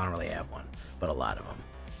be like, well, I don't really have one, but a lot of them.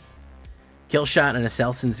 Killshot and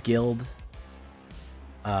Assassin's Guild.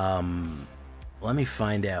 Let me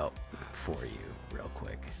find out for you real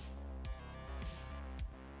quick.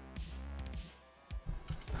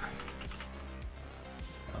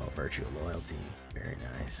 Oh, Virtue of Loyalty. Very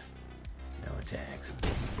nice. No attacks.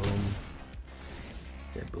 Boom, boom.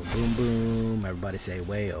 Say boom, boom, boom. Everybody say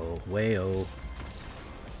way-oh, way-oh.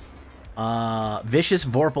 Vicious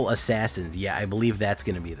Vorpal Assassins. Yeah, I believe that's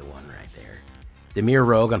going to be the one right there. Dimir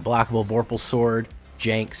Rogue, Unblockable Vorpal Sword,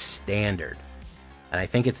 Jank Standard. And I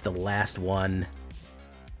think it's the last one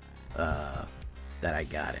that I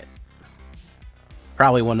got it.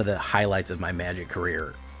 Probably one of the highlights of my Magic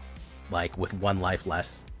career, like with 1 life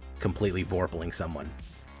less, completely Vorpaling someone,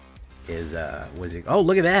 is, was it? Oh,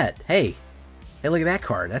 look at that. Hey, look at that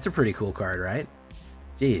card. That's a pretty cool card, right?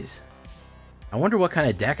 Jeez. I wonder what kind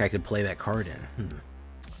of deck I could play that card in.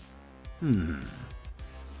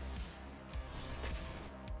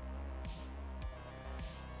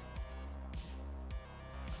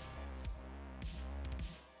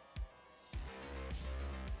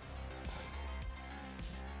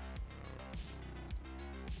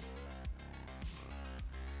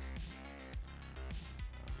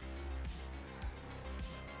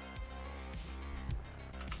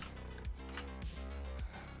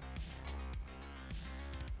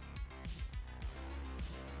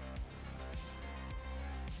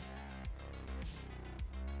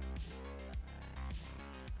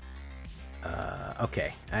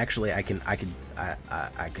 Okay, actually, I could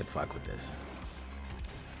fuck with this.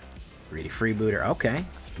 Greedy freebooter. Okay,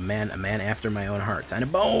 a man after my own heart. Sign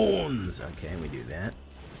of bones. Okay, we do that.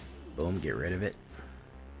 Boom, get rid of it.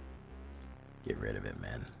 Get rid of it,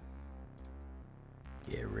 man.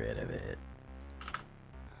 Get rid of it.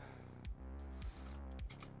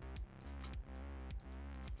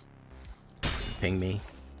 Ping me.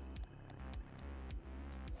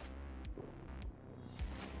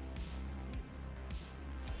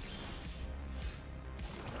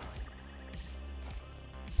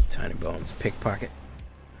 Tiny bones, pickpocket.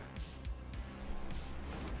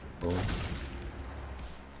 Boom.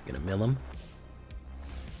 Gonna mill him.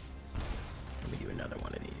 Let me do another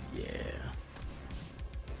one of these. Yeah.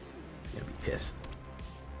 He's gonna be pissed.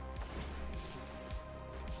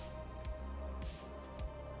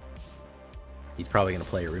 He's probably gonna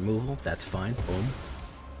play a removal. That's fine. Boom.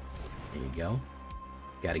 There you go.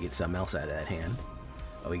 Gotta get something else out of that hand.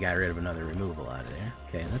 Oh, we got rid of another removal out of there.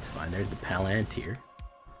 Okay, that's fine. There's the Palantir.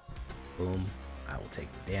 Boom. I will take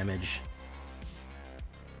the damage.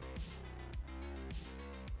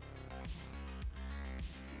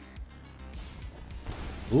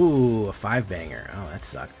 Ooh, a 5-banger. Oh, that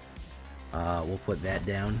sucked. We'll put that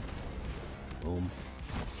down. Boom.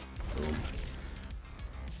 Boom.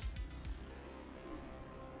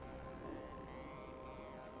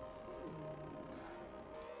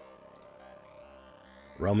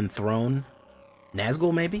 Roman Throne.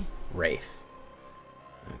 Nazgul, maybe? Wraith.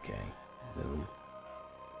 Okay. Boom.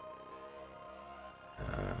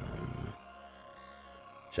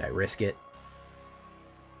 Should I risk it?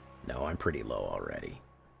 No, I'm pretty low already.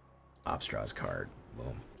 Obstraw's card.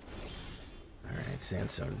 Boom. Alright,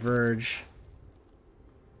 Sandstone Verge.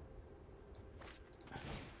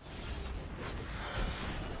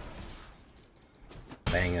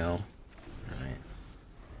 Bango. Alright.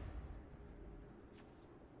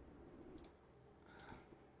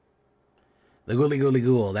 The Ghouly Ghouly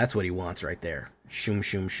Ghoul, that's what he wants right there. Shoom,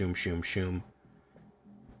 shoom, shoom, shoom, shoom.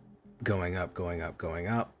 Going up, going up, going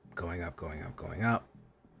up. Going up, going up, going up.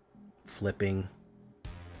 Flipping.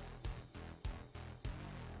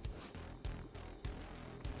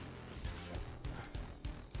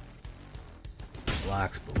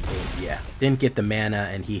 Blocks, boom, boom. Yeah, didn't get the mana,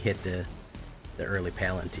 and he hit the early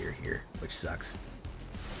Palantir here, which sucks.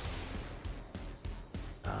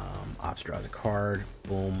 Ops draws a card.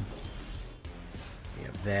 Boom. We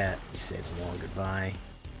have that. We say the long goodbye.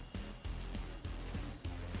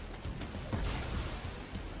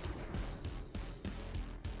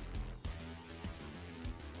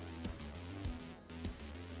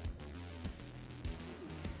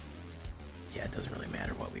 Yeah, it doesn't really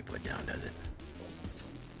matter what we put down, does it?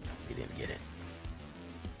 We didn't get it.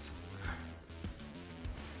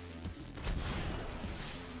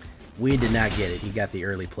 We did not get it. He got the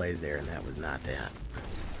early plays there, and that was not that.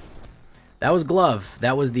 That was Glove.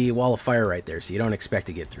 That was the Wall of Fire right there, so you don't expect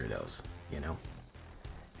to get through those, you know?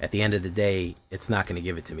 At the end of the day, it's not going to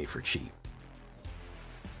give it to me for cheap.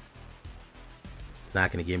 It's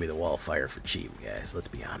not going to give me the Wall of Fire for cheap, guys. Let's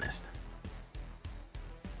be honest.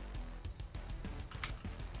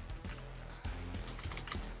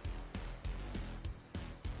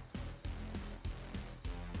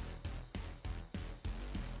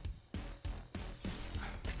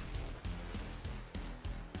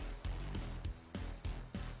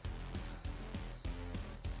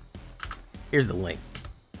 Here's the link.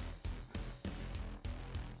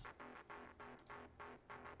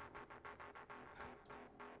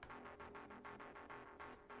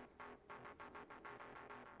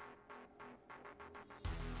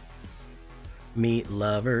 Meat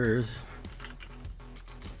lovers.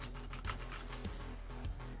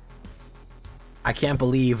 I can't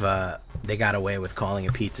believe they got away with calling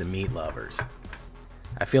a pizza meat lovers.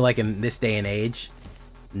 I feel like in this day and age,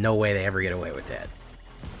 no way they ever get away with that.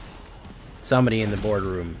 Somebody in the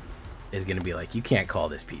boardroom is going to be like, you can't call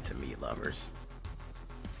this pizza meat lovers.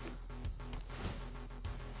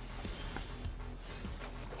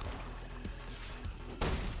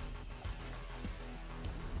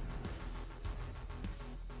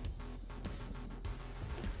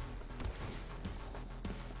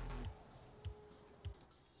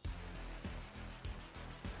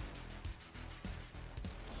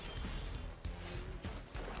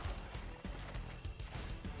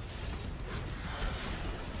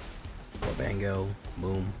 Bango,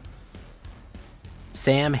 boom.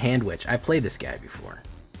 Sam Handwich. I played this guy before.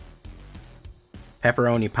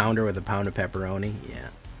 Pepperoni pounder with a pound of pepperoni. Yeah.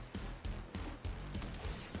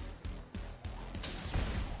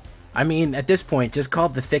 I mean, at this point, just call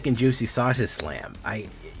it the thick and juicy sausage slam.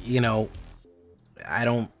 You know, I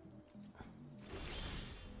don't...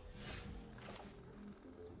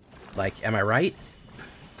 Like, am I right?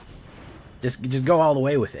 Just go all the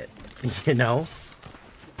way with it, you know?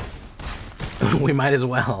 We might as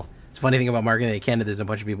well. It's a funny thing about marketing in Canada, there's a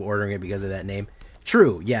bunch of people ordering it because of that name.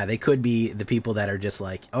 True, yeah, they could be the people that are just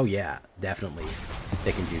like, oh yeah, definitely,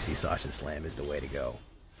 thick and juicy sausage slam is the way to go.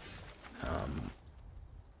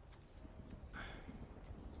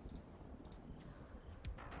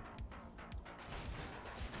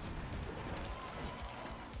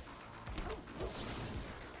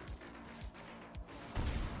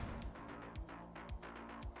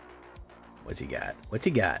 What's he got? What's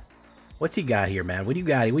he got? What's he got here, man? What do you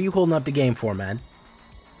got? What are you holding up the game for, man?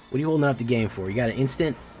 What are you holding up the game for? You got an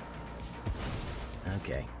instant?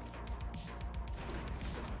 Okay.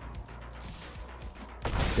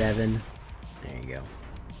 7. There you go.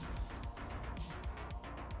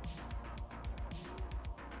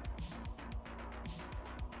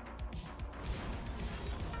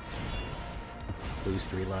 Lose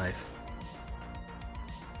 3 life.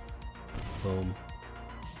 Boom.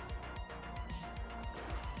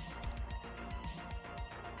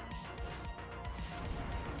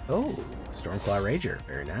 Oh, Stormclaw Rager.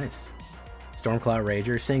 Very nice. Stormclaw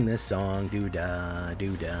Rager, sing this song. Doo-da,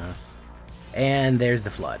 doo-da. And there's the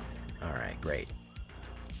Flood. Alright, great.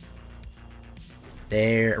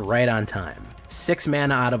 They're right on time. 6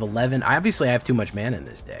 mana out of 11. Obviously, I have too much mana in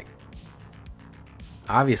this deck.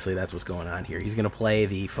 Obviously, that's what's going on here. He's going to play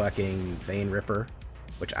the fucking Vein Ripper,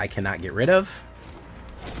 which I cannot get rid of.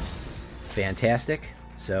 Fantastic.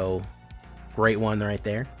 So, great one right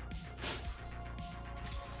there.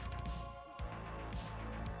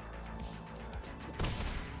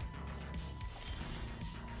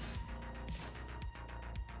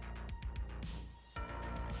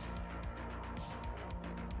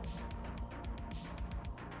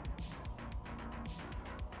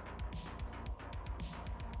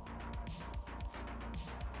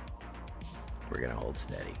 We're gonna hold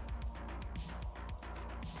steady.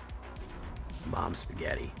 Mom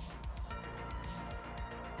spaghetti.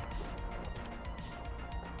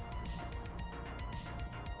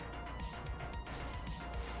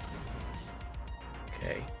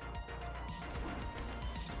 Okay.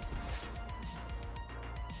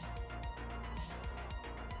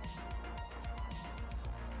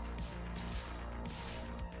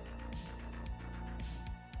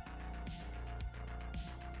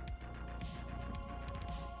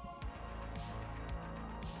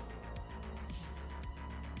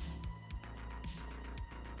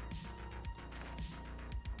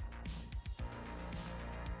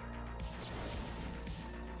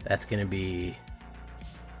 That's going to be...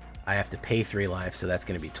 I have to pay 3 life, so that's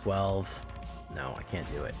going to be 12. No, I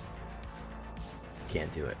can't do it.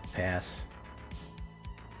 Can't do it. Pass.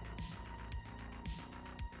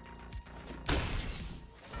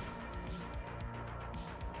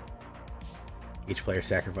 Each player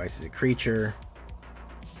sacrifices a creature.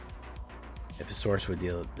 If a source would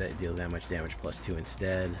deals that much damage, plus 2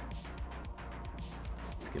 instead.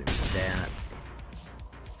 It's going to be that.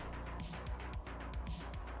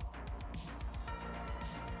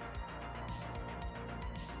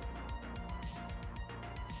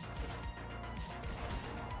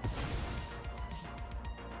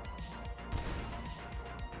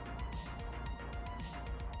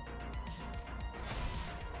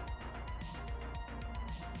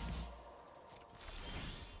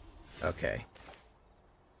 Okay.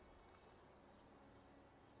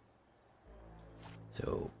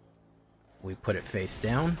 So we put it face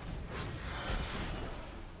down.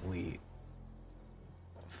 We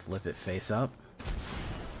flip it face up.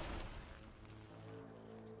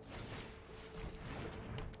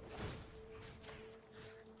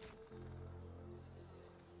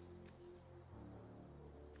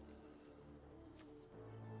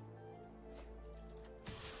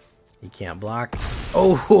 You can't block.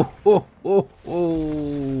 Oh, ho, ho, ho,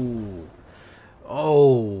 ho.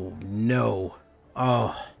 Oh, no.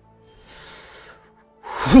 Oh.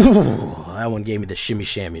 That one gave me the shimmy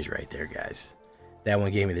shammies right there, guys. That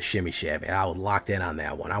one gave me the shimmy shammy. I was locked in on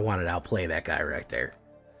that one. I wanted to outplay that guy right there.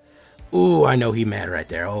 Ooh, I know he's mad right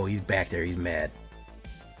there. Oh, he's back there. He's mad.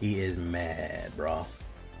 He is mad, bro.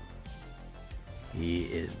 He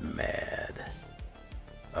is mad.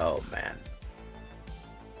 Oh, man.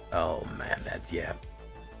 Oh, man, that's, yeah.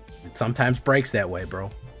 It sometimes breaks that way, bro.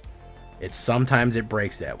 Sometimes it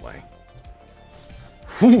breaks that way.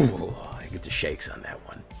 Whew, I get the shakes on that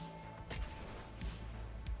one.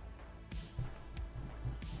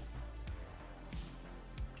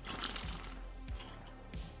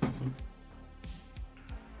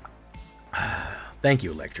 Thank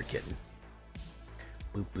you, Electric Kitten.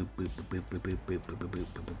 Boop, boop, boop, boop, boop, boop, boop, boop, boop,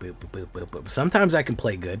 boop, boop, boop, boop, boop, boop. Sometimes I can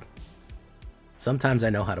play good. Sometimes I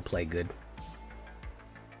know how to play good.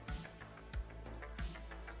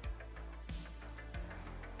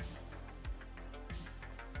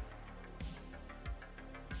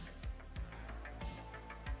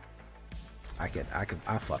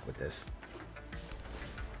 I'll fuck with this.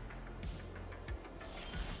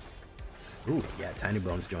 Ooh, yeah, Tiny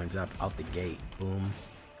Bones joins up out the gate. Boom.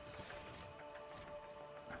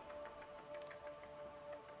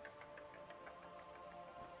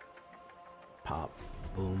 Pop.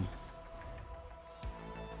 Boom.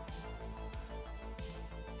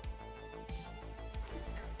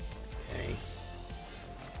 Okay.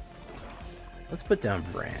 Let's put down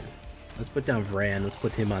Vran. Let's put down Vran. Let's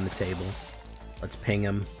put him on the table. Let's ping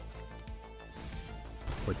him.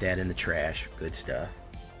 Put that in the trash. Good stuff.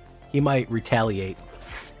 He might retaliate,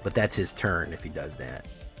 but that's his turn if he does that.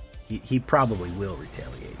 He probably will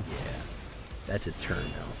retaliate, yeah. That's his turn,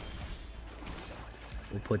 though.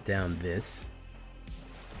 We'll put down this.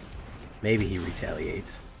 Maybe he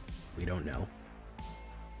retaliates. We don't know.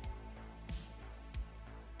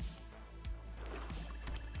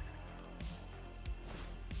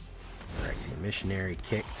 Alright, see a missionary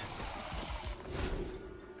kicked.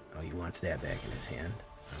 Oh, he wants that back in his hand.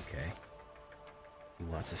 Okay. He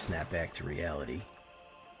wants to snap back to reality.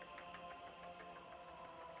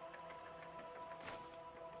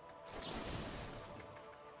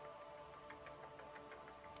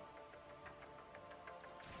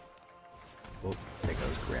 Oh, there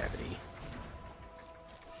goes gravity.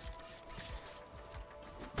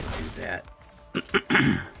 Do that.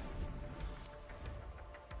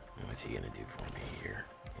 What's he gonna do for me here?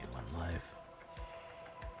 Okay, 1 life.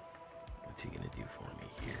 What's he gonna do for me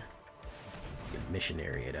here? Get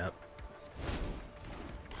missionary it up.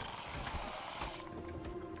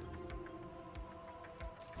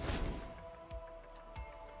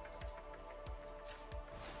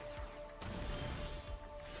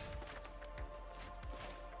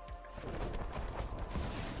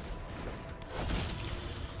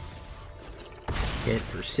 Hit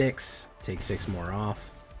for 6. Take 6 more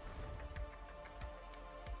off.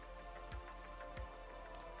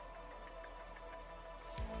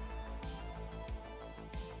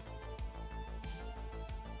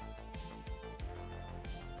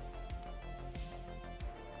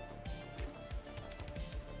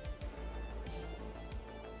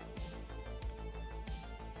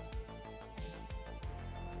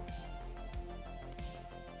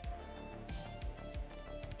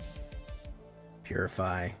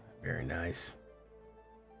 Purify, very nice.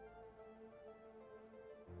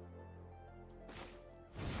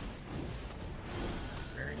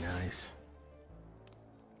 Very nice.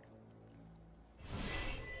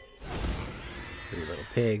 3 little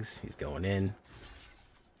pigs, he's going in.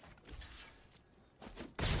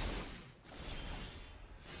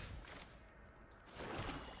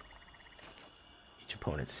 Each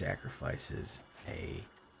opponent sacrifices a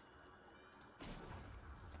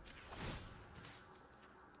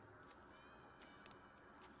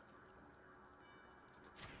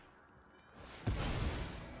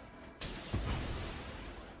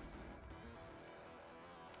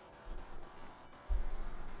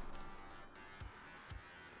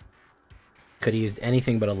could have used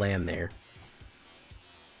anything but a land there.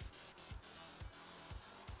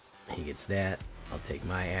 He gets that. I'll take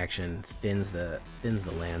my action. Thins the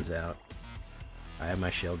lands out. I have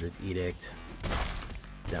my Sheoldred's Edict.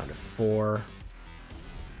 Down to 4.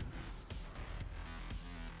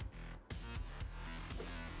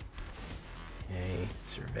 Okay,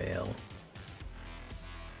 Surveil.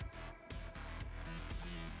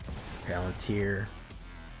 Palantir.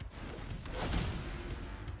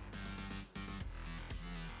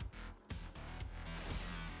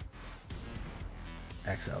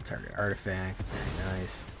 Exile target artifact, very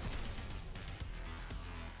nice.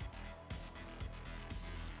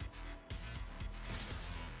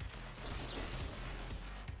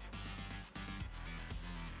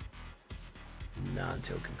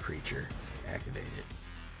 Non-token creature, activate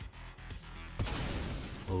it.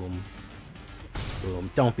 Boom.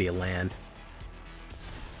 Boom. Don't be a land.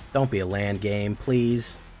 Don't be a land game,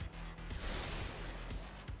 please.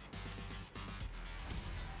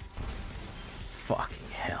 Fucking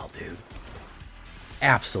hell, dude.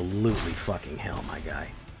 Absolutely fucking hell, my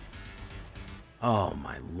guy. Oh,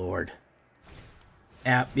 my lord.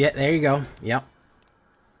 Yeah, there you go. Yep.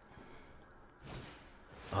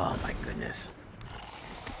 Oh, my goodness.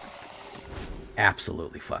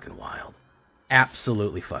 Absolutely fucking wild.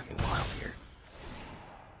 Absolutely fucking wild here.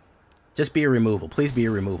 Just be a removal. Please be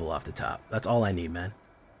a removal off the top. That's all I need, man.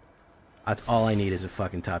 That's all I need is a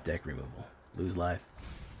fucking top deck removal. Lose life.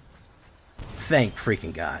 Thank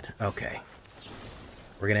freaking God. Okay.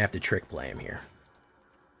 We're gonna have to trick play him here.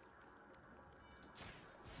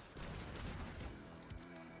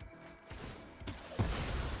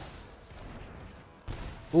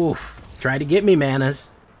 Oof. Try to get me,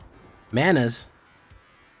 Manas. Manas.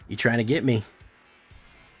 You trying to get me.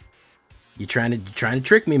 You trying to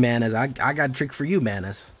trick me, Manas. I got a trick for you,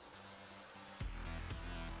 Manas.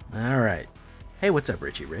 Alright. Hey, what's up,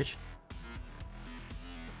 Richie Rich?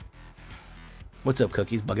 What's up,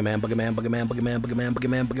 Cookies? Buggerman, Buggerman, Buggerman, Buggerman, Buggerman,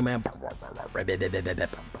 Buggerman, Buggerman.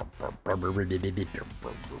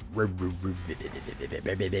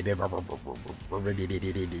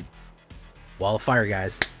 Wall of fire,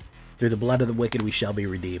 guys. Through the blood of the wicked we shall be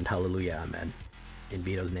redeemed. Hallelujah, amen. In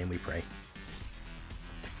Vito's name we pray.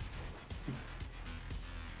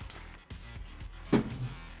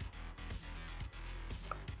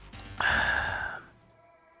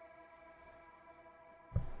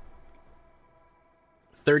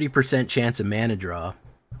 %30 chance of mana draw.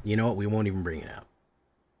 You know what? We won't even bring it out.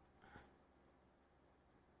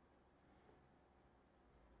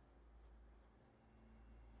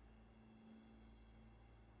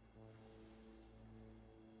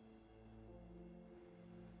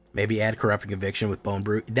 Maybe add Corrupting Conviction with Bone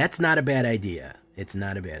Brew. That's not a bad idea. It's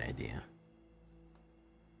not a bad idea.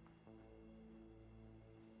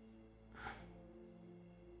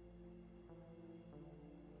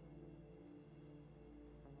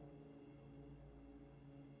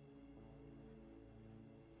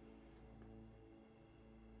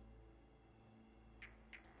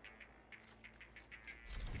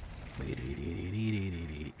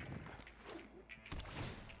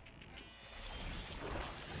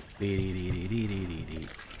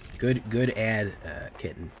 Good ad,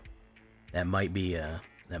 Kitten. That might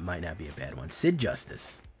not be a bad one. Sid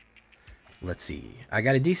Justice. Let's see. I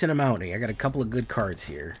got a decent amount. I got a couple of good cards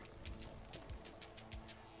here.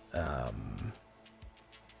 We're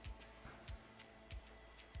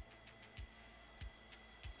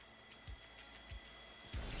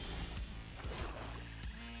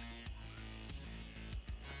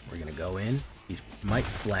gonna go in. He might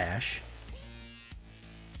flash.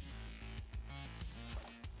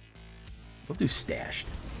 We'll do stashed.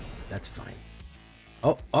 That's fine.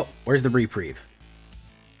 Oh, where's the reprieve?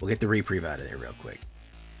 We'll get the reprieve out of there real quick.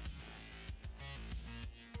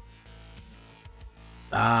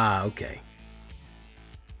 Ah, okay.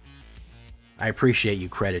 I appreciate you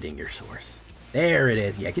crediting your source. There it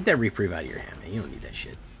is. Yeah, get that reprieve out of your hand, man. You don't need that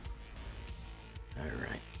shit.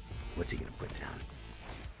 Alright. What's he going to put down?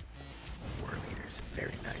 War Leaders.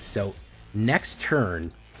 Very nice. So, next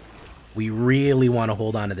turn, we really want to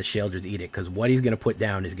hold on to the Sheoldred's Edict, because what he's going to put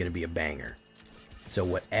down is going to be a banger. So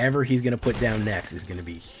whatever he's going to put down next is going to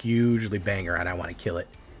be hugely banger, and I want to kill it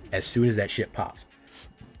as soon as that shit pops.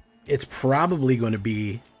 It's probably going to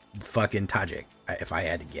be fucking Tajik, if I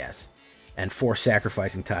had to guess. And force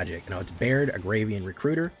sacrificing Tajik. You know, it's Baird, Agravian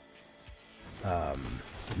Recruiter.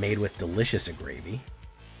 Made with delicious Agravy.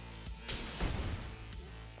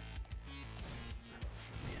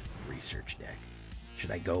 Man, research deck.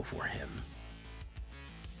 Should I go for him?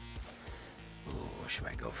 Ooh, should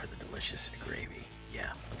I go for the delicious Agravy?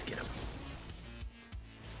 Yeah, let's get him.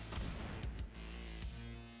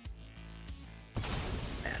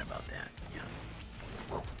 Mad about that, yeah.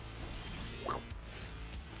 Whoa. Whoa.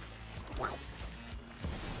 Whoa.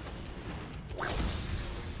 Whoa.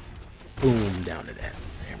 Boom, down to that.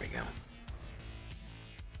 There we go.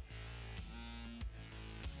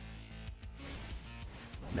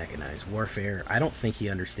 Mechanized Warfare. I don't think he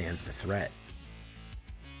understands the threat.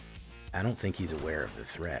 I don't think he's aware of the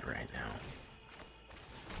threat right now.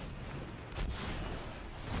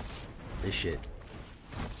 This shit.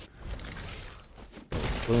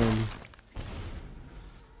 Boom.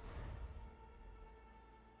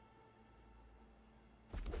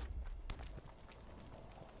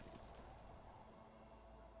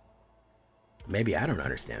 Maybe I don't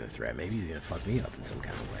understand the threat. Maybe he's gonna fuck me up in some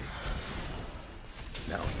kind of way.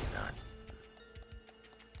 No, he's not.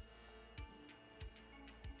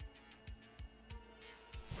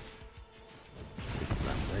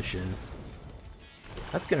 Demolition.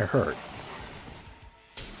 That's gonna hurt.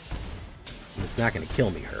 And it's not gonna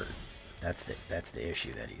kill me hurt. That's the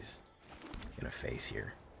issue that he's gonna face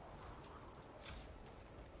here.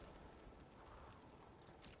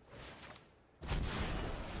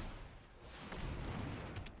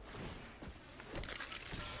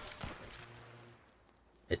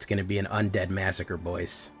 It's gonna be an undead massacre,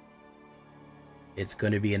 boys. It's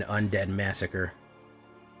gonna be an undead massacre.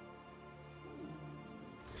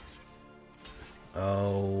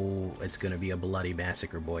 Oh, it's gonna be a bloody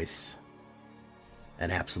massacre, boys.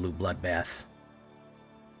 An absolute bloodbath.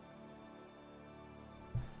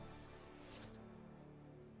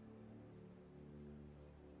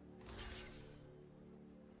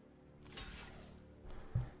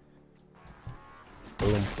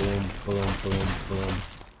 Boom, boom, boom, boom, boom.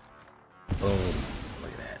 Boom.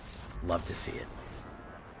 Look at that. Love to see it.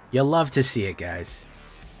 You love to see it, guys.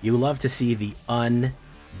 You love to see the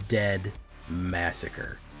undead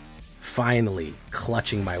massacre. Finally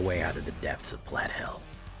clutching my way out of the depths of Plat Hell.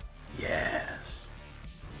 Yes.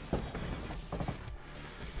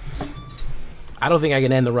 I don't think I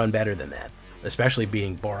can end the run better than that. Especially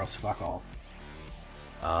being Boros fuck all.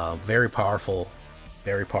 Very powerful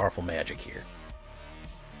magic here.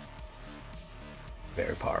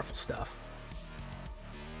 Very powerful stuff.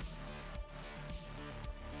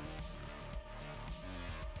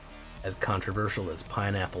 As controversial as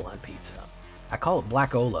pineapple on pizza. I call it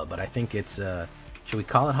Black Ola, but I think it's, should we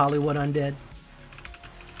call it Hollywood Undead?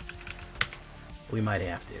 We might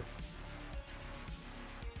have to.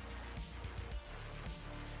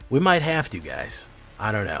 We might have to, guys.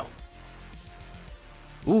 I don't know.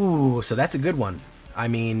 Ooh, so that's a good one. I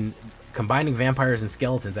mean, combining vampires and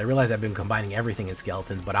skeletons. I realize I've been combining everything in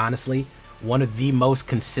skeletons, but honestly, one of the most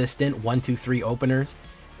consistent 1, 2, 3 openers,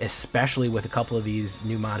 especially with a couple of these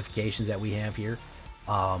new modifications that we have here.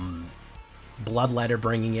 Bloodletter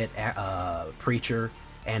bringing it, Preacher,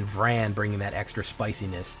 and Vran bringing that extra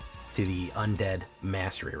spiciness to the undead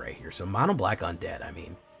mastery right here. So mono black undead, I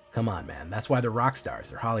mean, come on, man. That's why they're rock stars.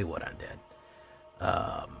 They're Hollywood undead.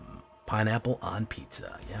 Pineapple on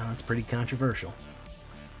pizza. Yeah, that's pretty controversial.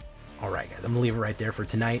 All right, guys, I'm going to leave it right there for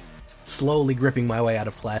tonight. Slowly gripping my way out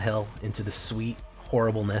of Plat Hell into the sweet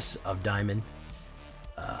horribleness of Diamond.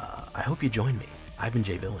 I hope you join me. I've been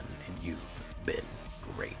Jay Villain, and you've been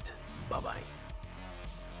great. Bye-bye.